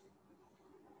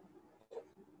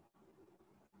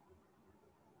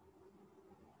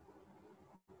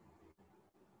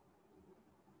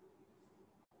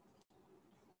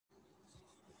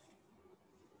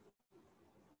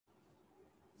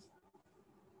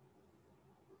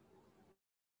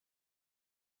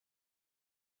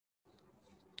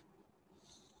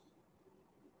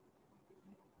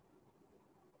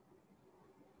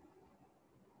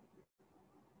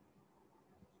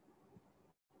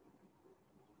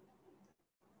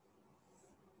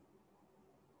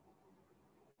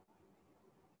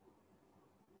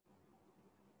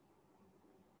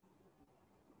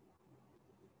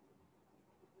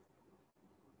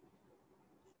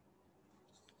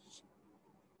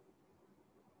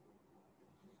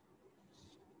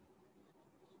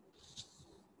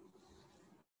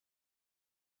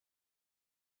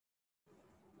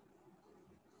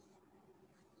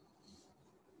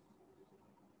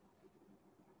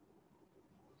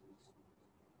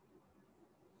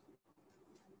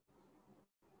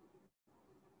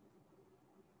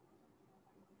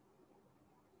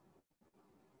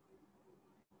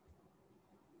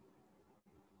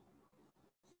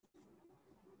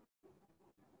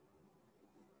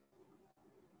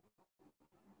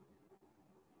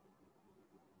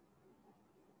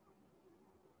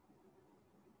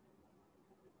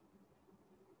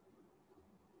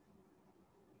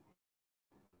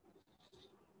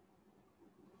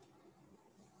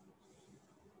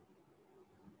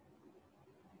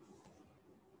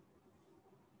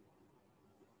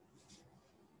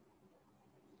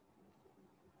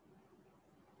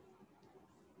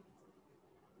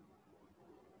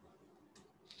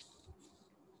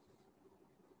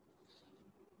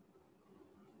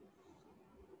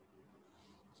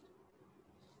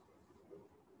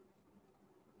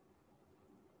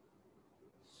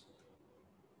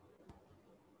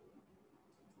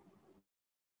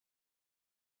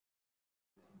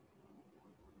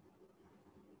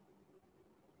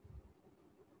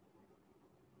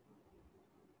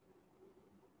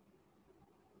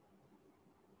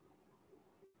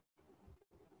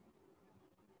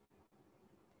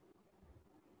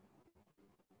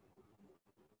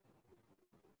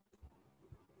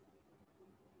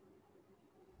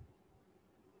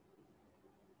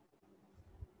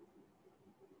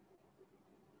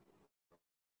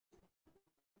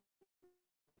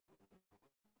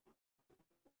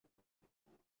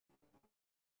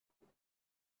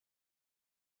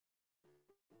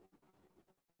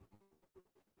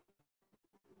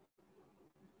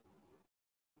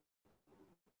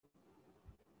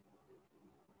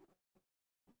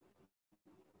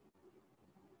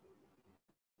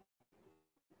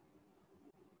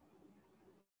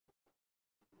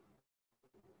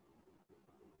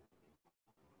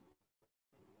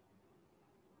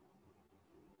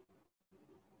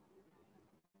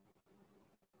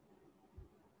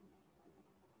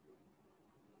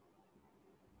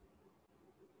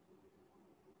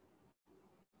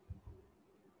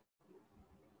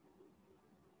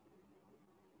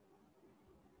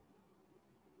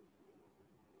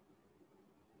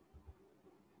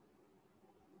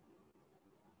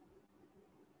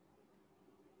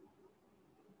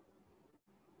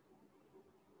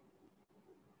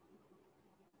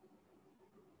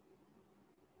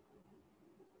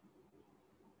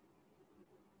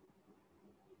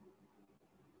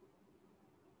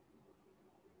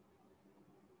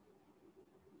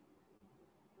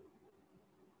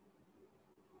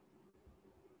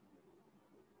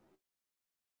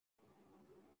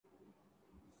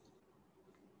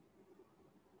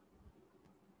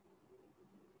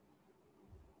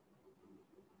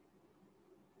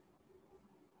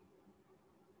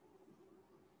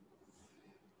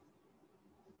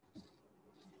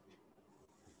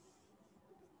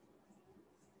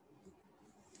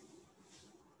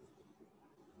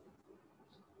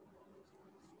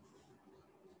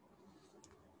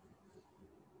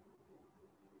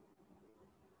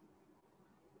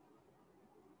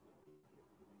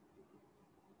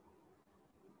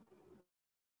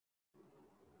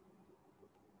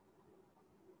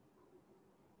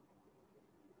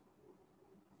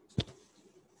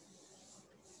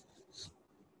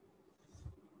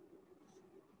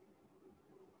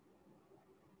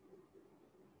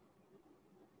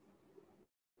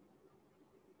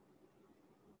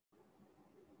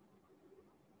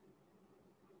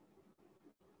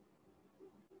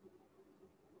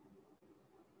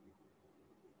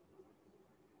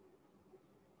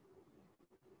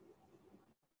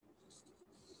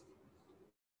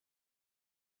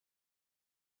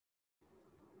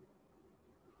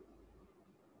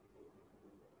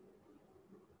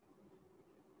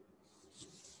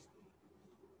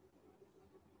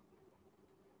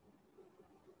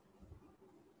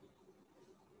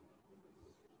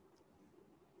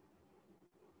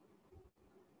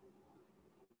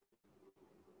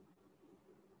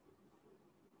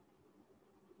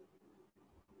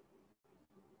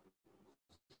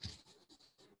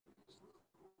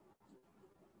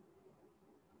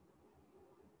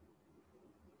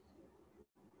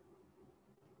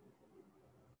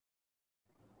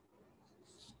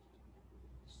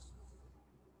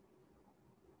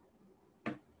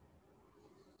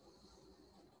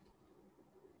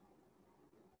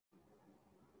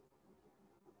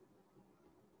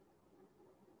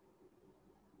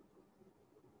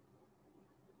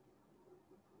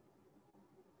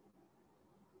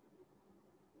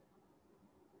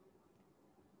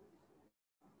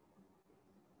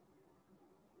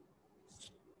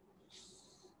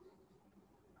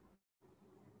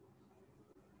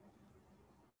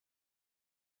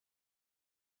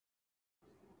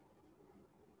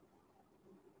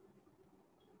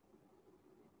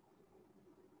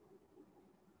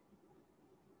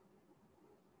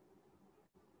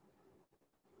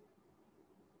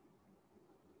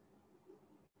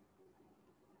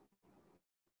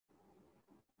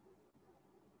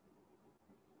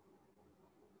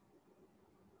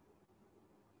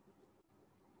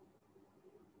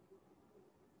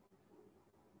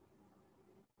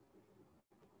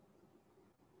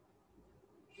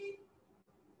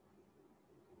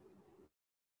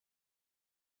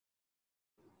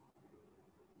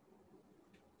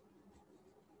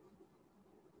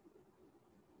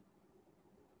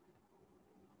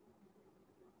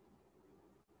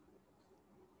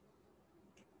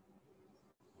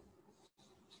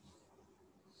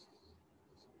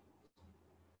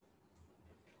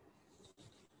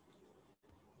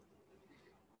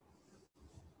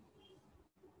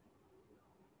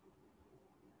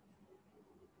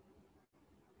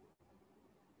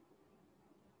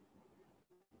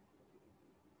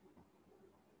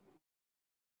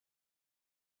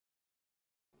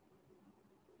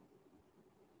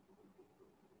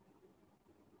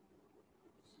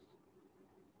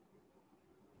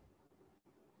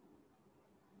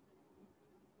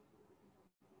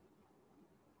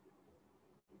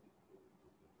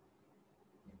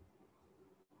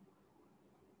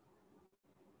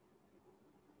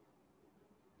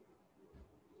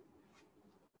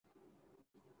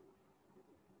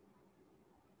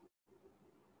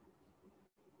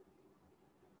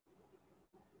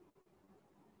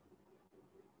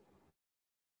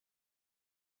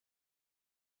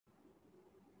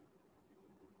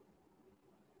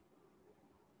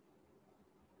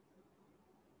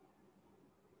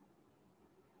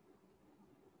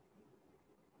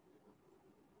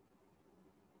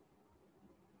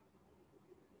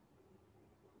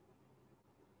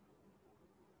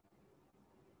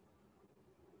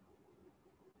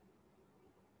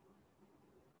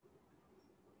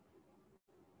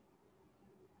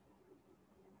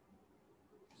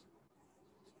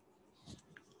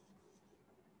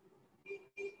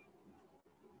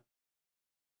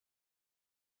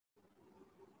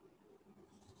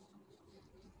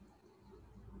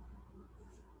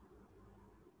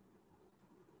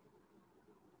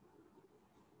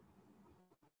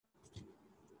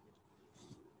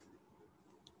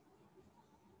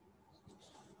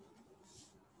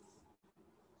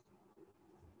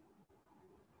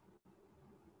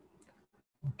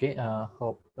 Okay,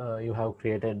 hope you have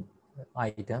created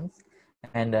items,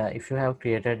 and if you have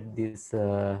created this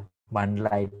bundle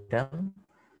item,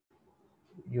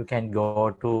 you can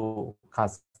go to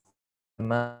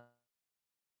customer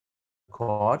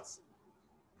records.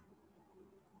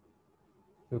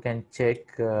 You can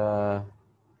check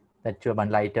that your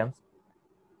bundle items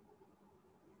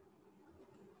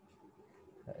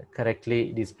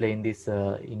correctly display in this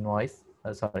invoice,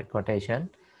 sorry, quotation.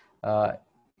 Uh,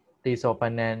 please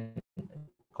open an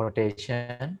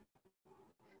quotation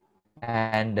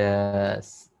and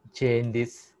change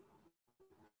this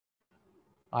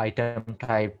item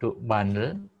type to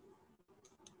bundle,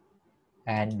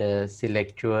 and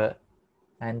select your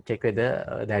and check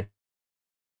whether that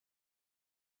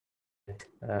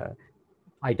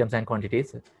items and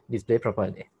quantities display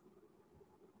properly.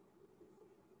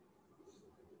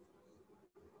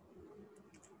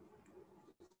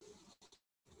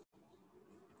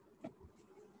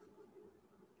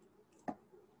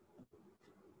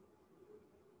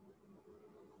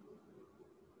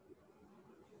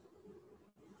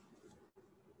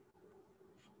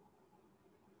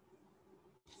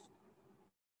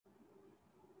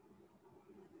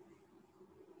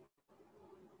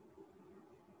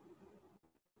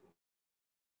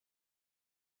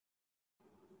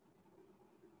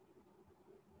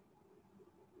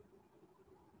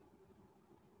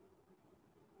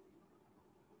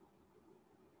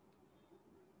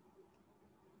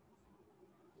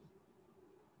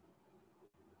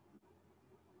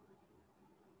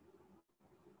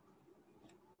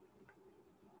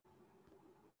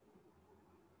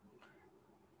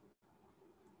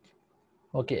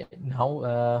 Okay,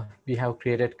 now we have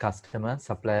created customer,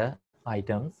 supplier,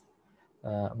 items,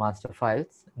 master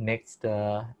files. Next,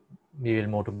 we will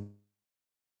move to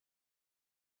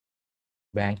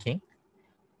banking.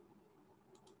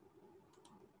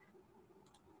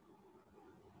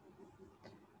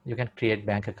 You can create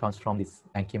bank accounts from this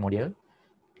banking module.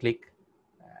 Click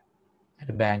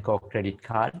add bank or credit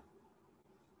card.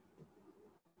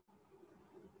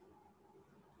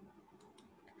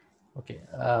 Okay,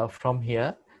 from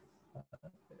here,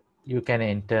 you can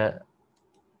enter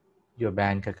your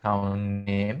bank account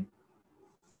name.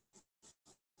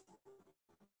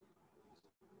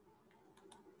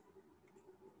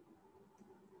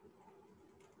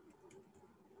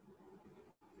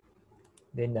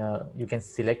 Then you can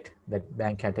select that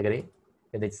bank category,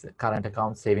 whether it's current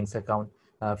account, savings account,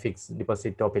 fixed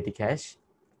deposit or petty cash.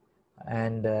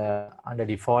 And under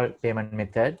default payment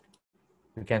method,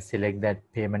 you can select that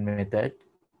payment method,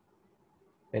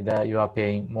 whether you are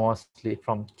paying mostly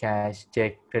from cash,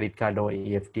 check, credit card or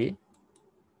EFT.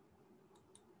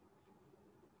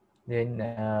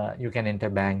 Then you can enter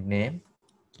bank name.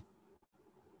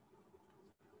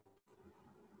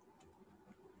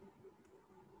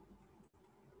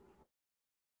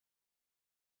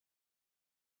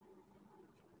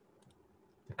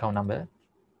 Account number,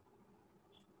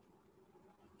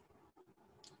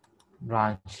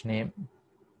 branch name,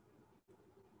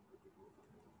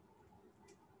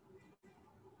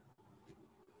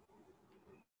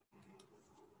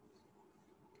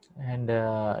 and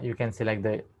you can select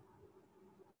the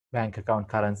bank account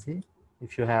currency.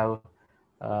 If you have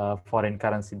foreign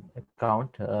currency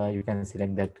account, you can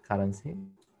select that currency.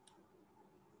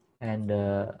 And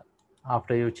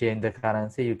after you change the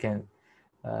currency, you can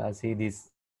see this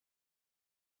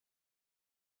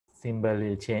symbol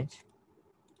will change.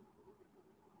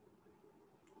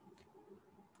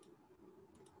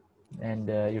 And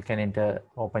you can enter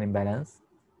opening balance.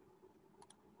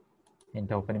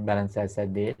 Enter opening balance as a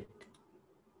date.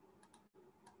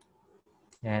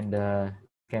 And you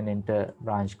can enter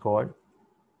branch code.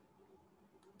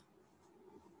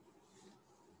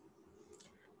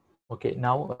 Okay,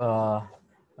 now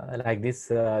like this,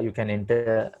 you can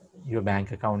enter your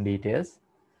bank account details.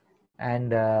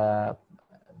 And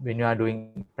when you are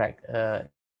doing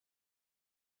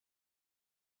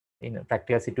in a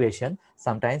practical situation,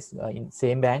 sometimes in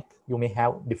same bank you may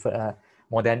have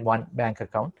more than one bank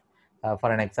account.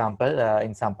 For an example,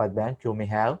 in Sampath Bank you may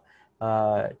have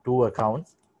two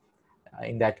accounts.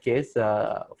 In that case,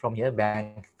 from here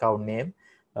bank account name,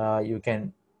 you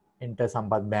can enter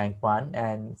Sampath Bank 1,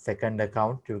 and second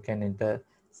account you can enter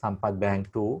Sampath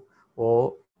Bank 2,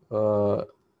 or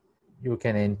you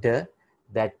can enter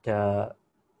that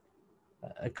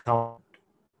account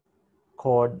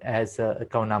code as a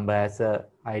account number as a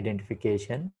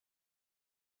identification.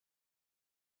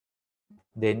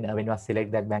 Then when you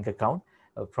select that bank account,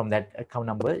 from that account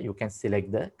number you can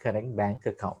select the correct bank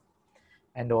account.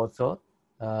 And also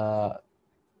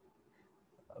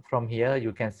from here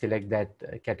you can select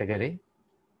that category.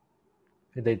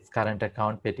 whether it's current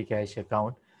account, petty cash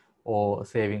account, or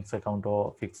savings account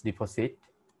or fixed deposit.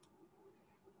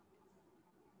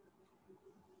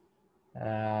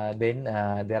 Then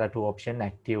there are two options,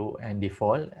 active and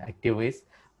default. Active is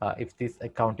if this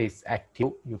account is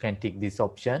active, you can tick this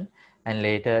option, and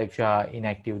later if you are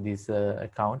inactive this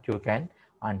account, you can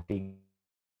untick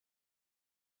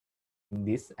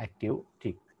this active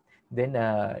tick. Then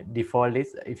default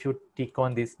is if you tick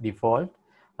on this default,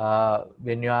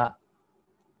 when you are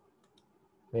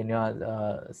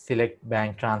select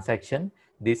bank transaction,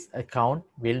 this account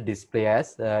will display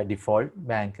as default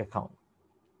bank account.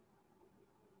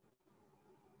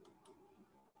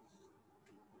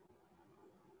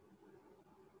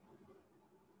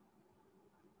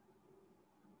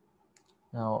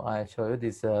 Now I show you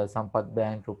this Sampath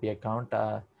Bank Rupee account.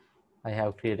 I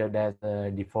have created as a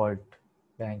default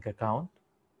bank account.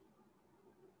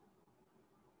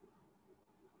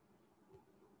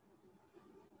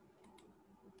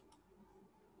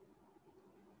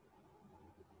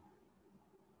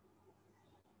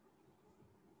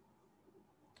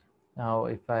 Now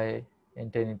if I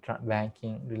enter in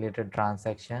banking related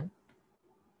transaction,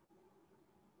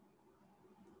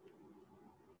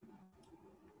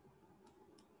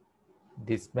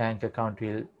 this bank account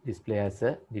will display as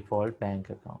a default bank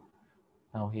account.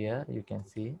 Now here you can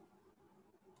see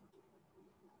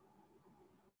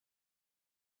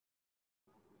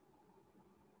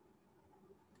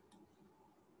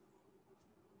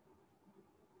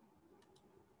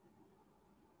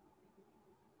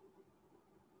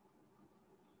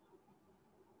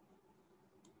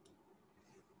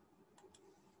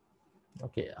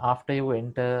okay, after you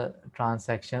enter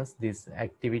transactions, this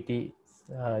activity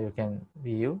you can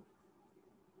view.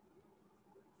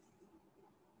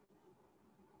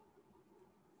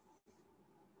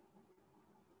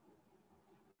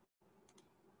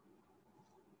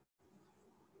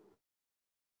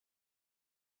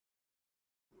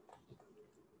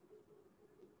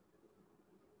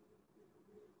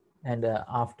 And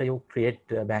after you create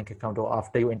a bank account or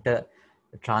after you enter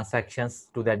transactions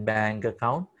to that bank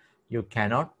account, you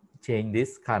cannot change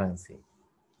this currency.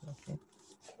 Okay.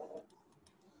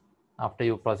 After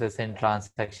you process and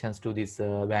transactions to this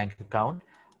bank account,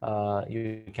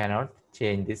 you cannot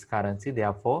change this currency.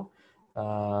 Therefore,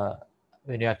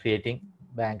 when you are creating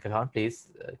bank account, please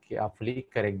carefully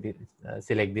correct this,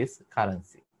 select this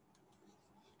currency.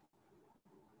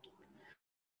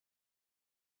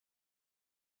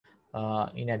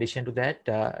 In addition to that,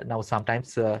 now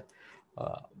sometimes when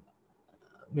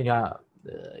you are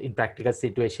in practical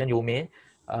situation, you may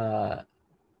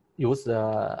use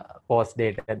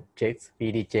post-dated checks,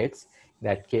 PD checks. In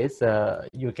that case,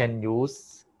 you can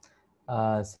use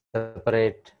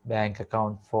separate bank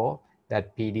account for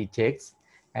that PD checks.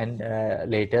 And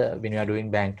later, when you are doing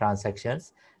bank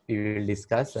transactions, we will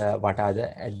discuss what are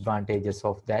the advantages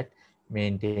of that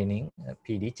maintaining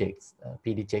PD checks,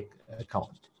 PD check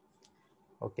account.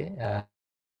 Okay.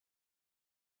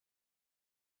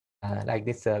 Like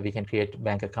this, we can create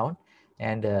bank account,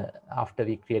 and after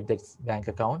we create this bank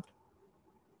account,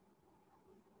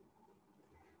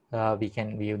 we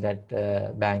can view that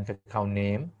bank account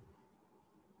name,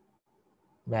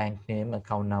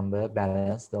 account number,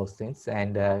 balance, those things,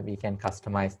 and we can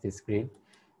customize this grid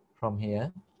from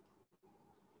here.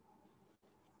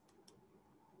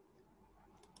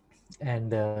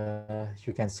 And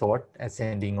you can sort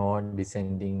ascending or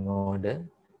descending order.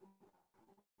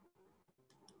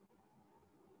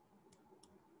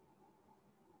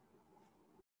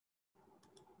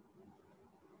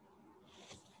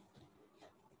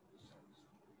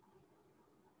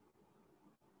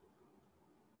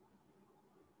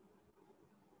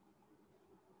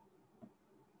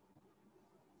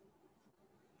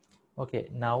 Okay,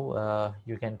 now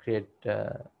you can create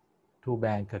two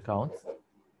bank accounts.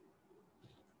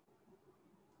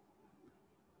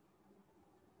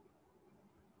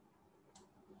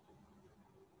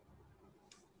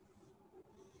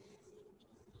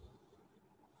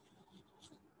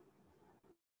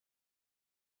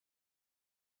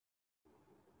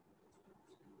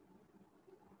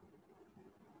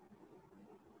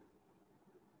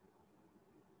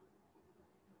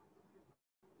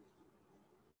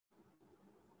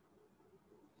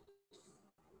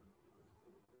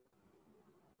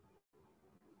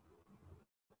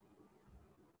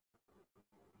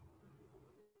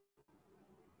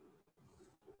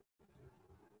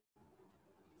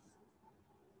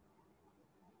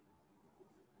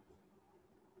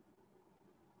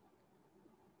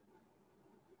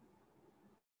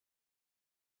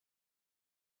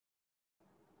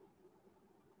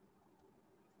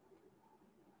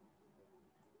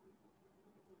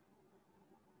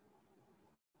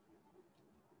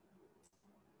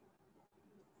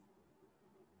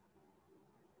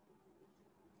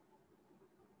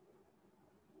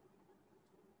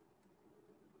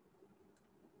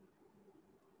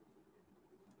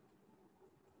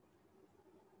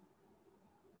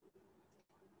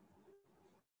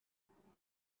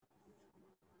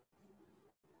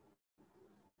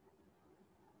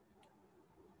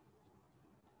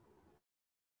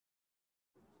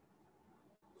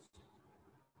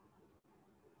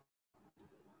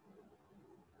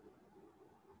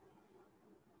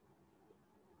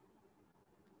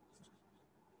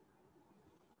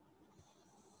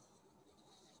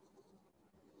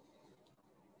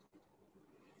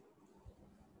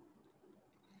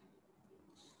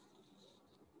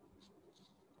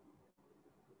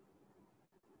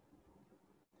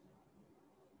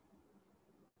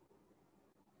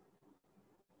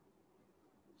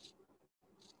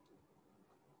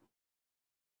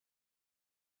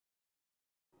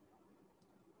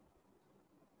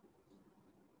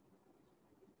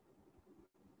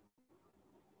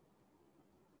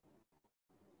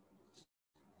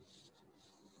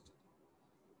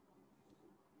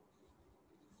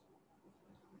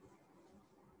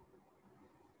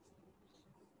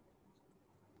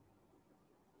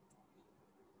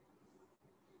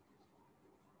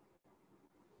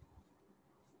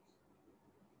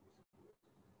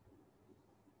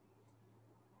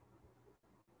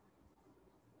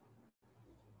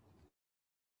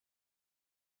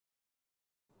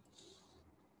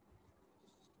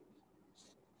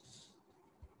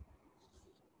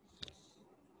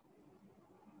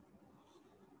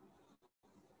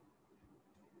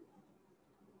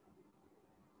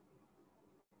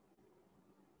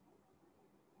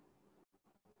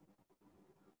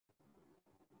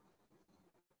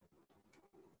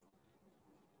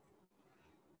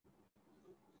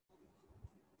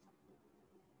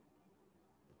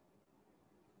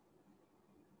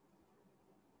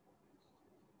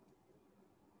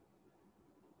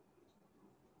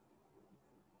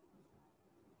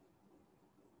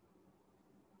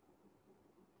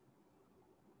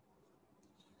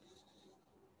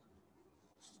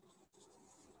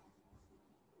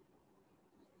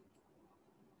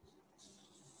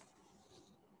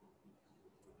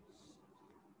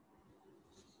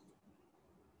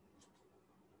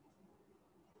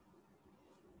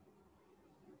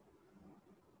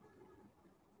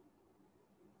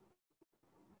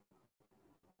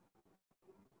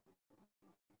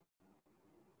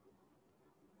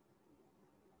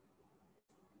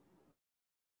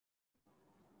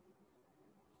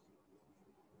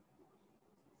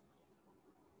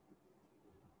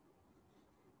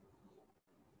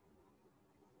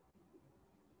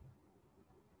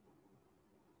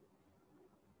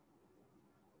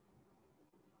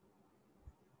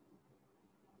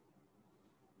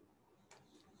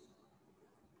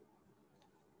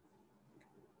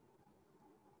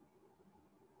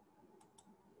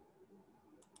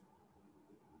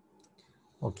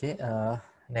 Okay,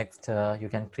 next you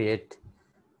can create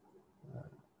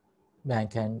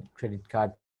bank and credit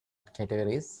card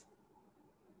categories.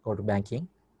 Go to banking,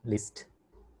 list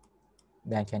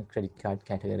bank and credit card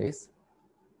categories.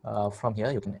 From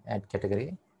here, you can add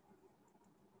category.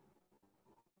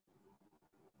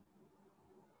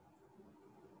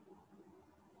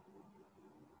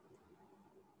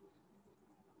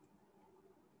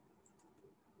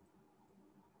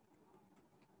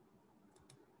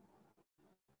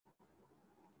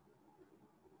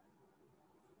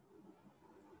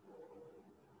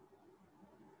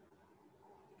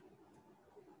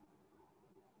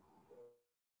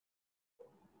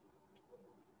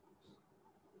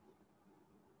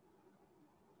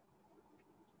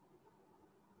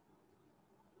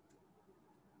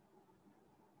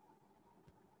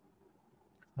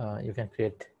 You can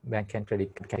create bank and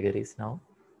credit card categories now.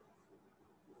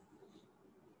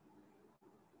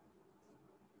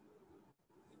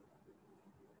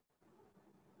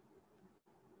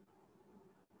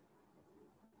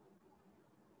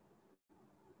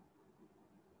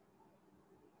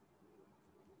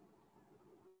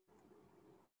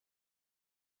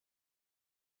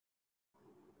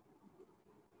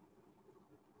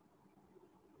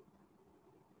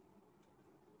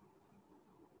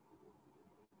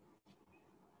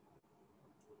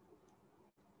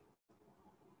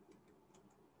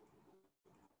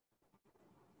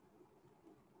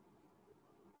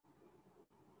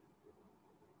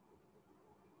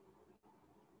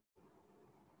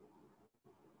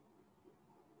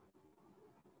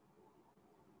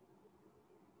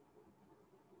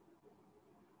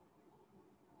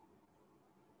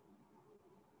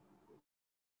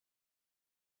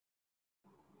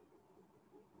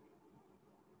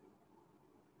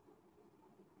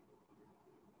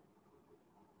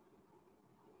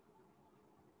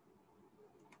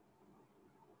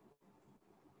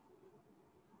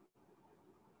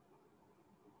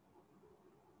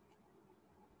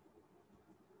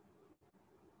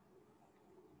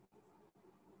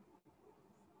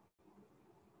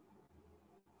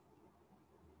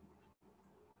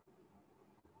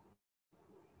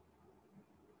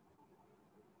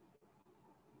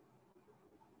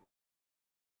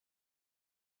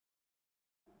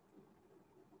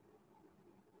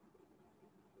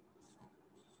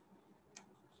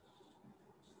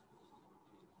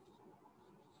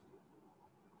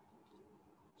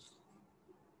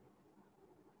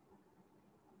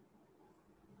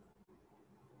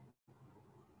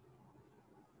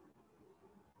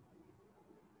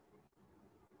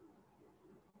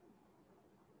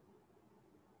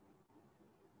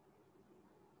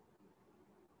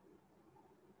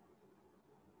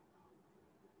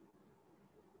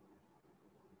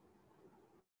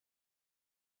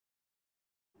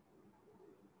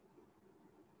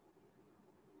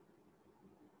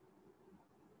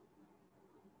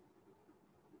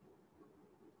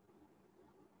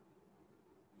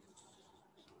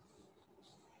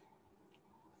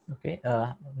 Okay,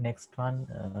 next one,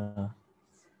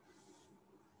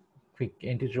 quick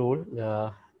entry rule.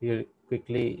 We'll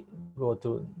quickly go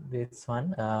to this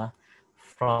one.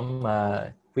 From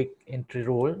quick entry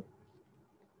rule,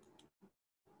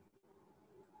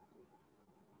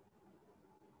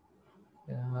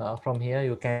 from here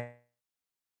you can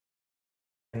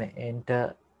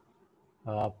enter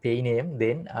pay name,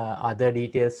 then other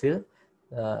details will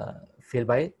fill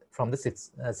by from the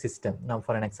system. Now,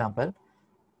 for an example,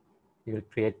 you will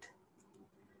create,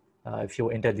 if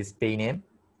you enter this pay name,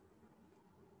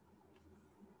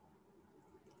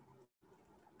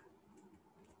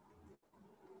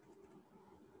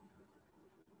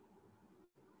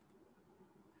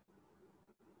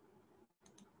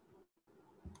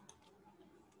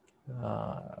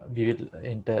 we will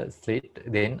enter slate,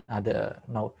 then other.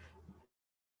 Now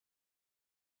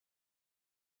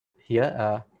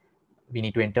here we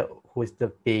need to enter who is the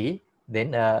payee,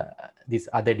 then this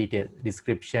other detail,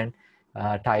 description,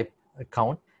 type,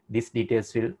 account, these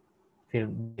details will fill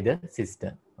by the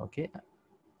system. Okay,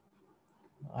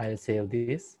 I'll save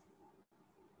this.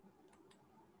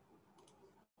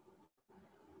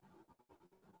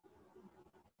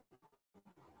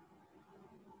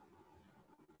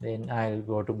 Then I'll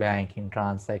go to banking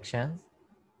transactions,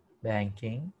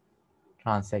 banking,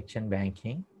 transaction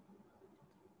banking.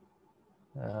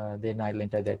 Then I'll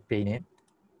enter that pay name.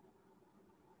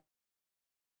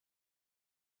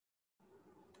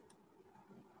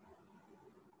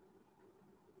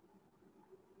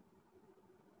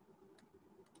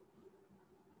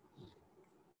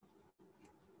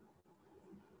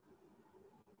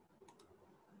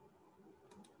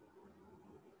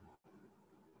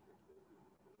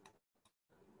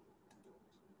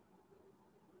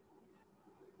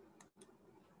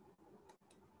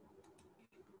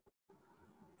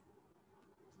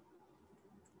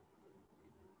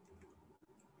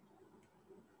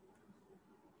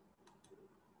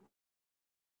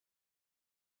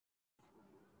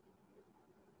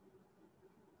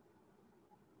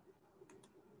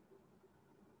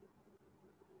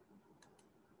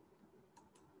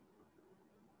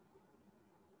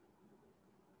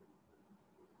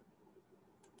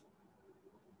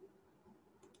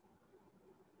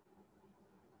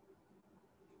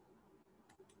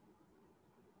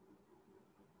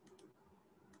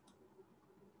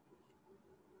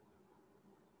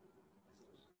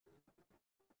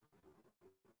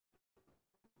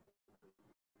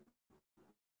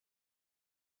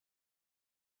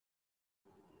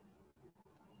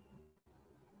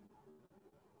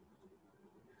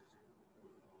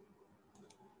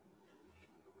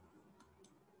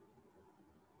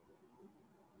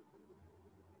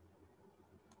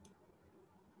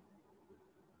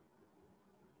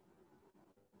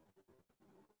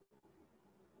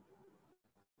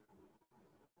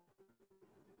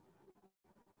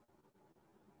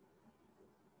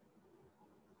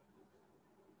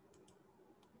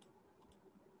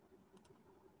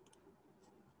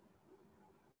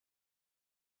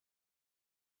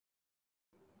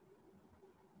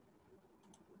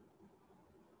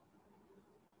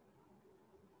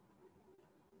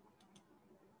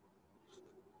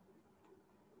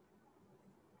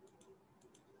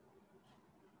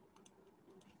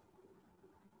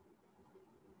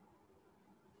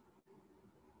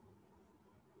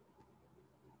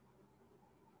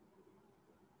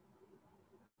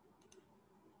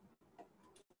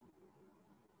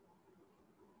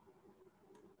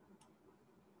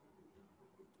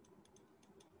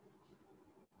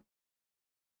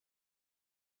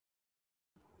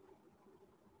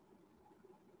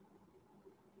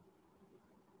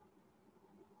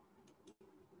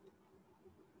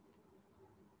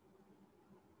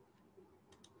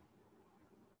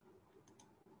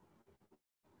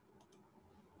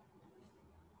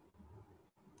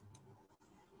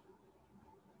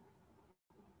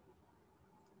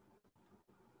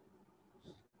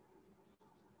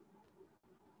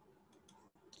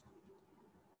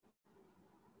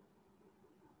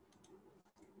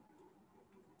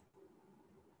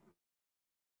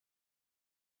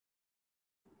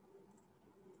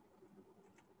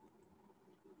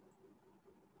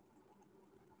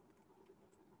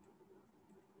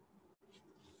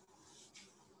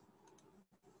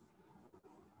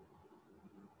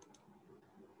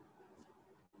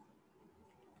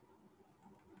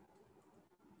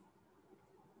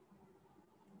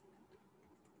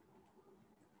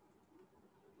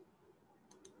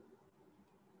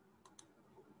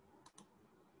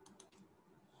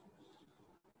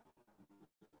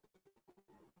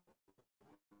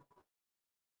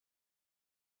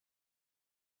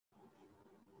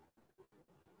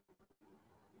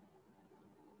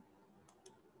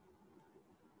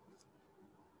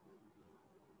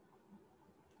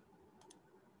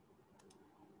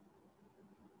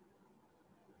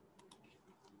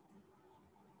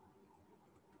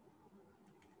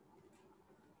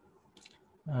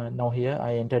 Now here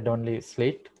I entered only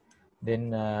slit.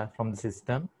 Then from the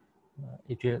system,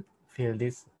 it will fill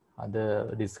this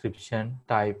other description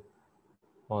type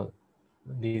or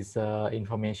this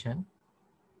information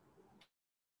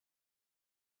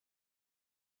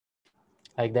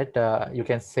like that. You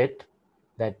can set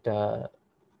that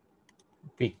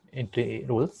quick entry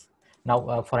rules.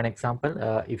 Now, for an example,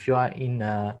 if you are in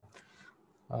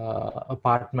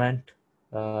apartment,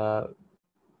 uh,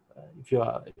 if you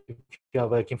are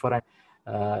working for an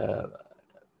uh,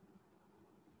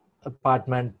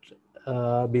 apartment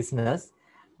business,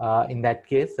 in that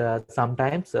case,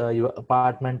 sometimes your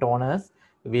apartment owners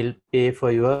will pay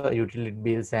for your utility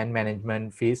bills and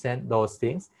management fees and those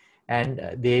things, and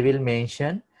they will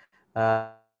mention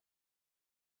that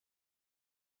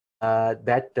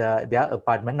their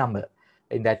apartment number.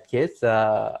 In that case,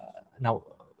 now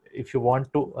if you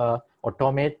want to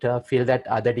automate fill that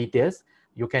other details,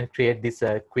 you can create this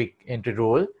quick entry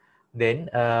rule. Then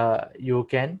you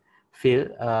can fill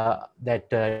that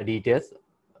details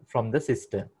from the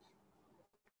system.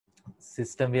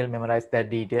 System will memorize that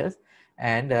details,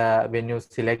 and when you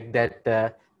select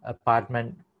that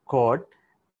apartment code,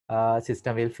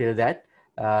 system will fill that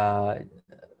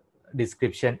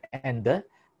description and the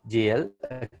GL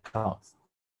accounts.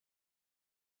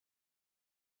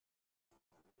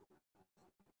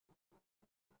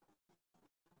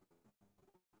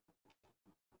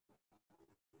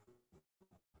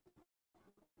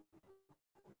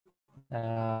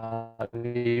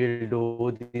 We will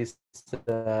do this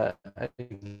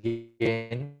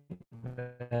again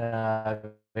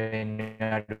when you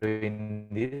are doing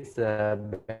this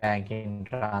banking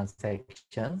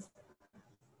transactions.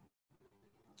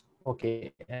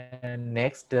 Okay, and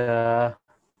next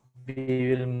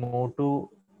we will move to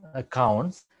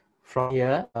accounts. From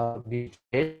here, we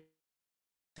create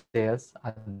sales,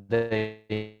 other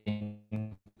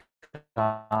income,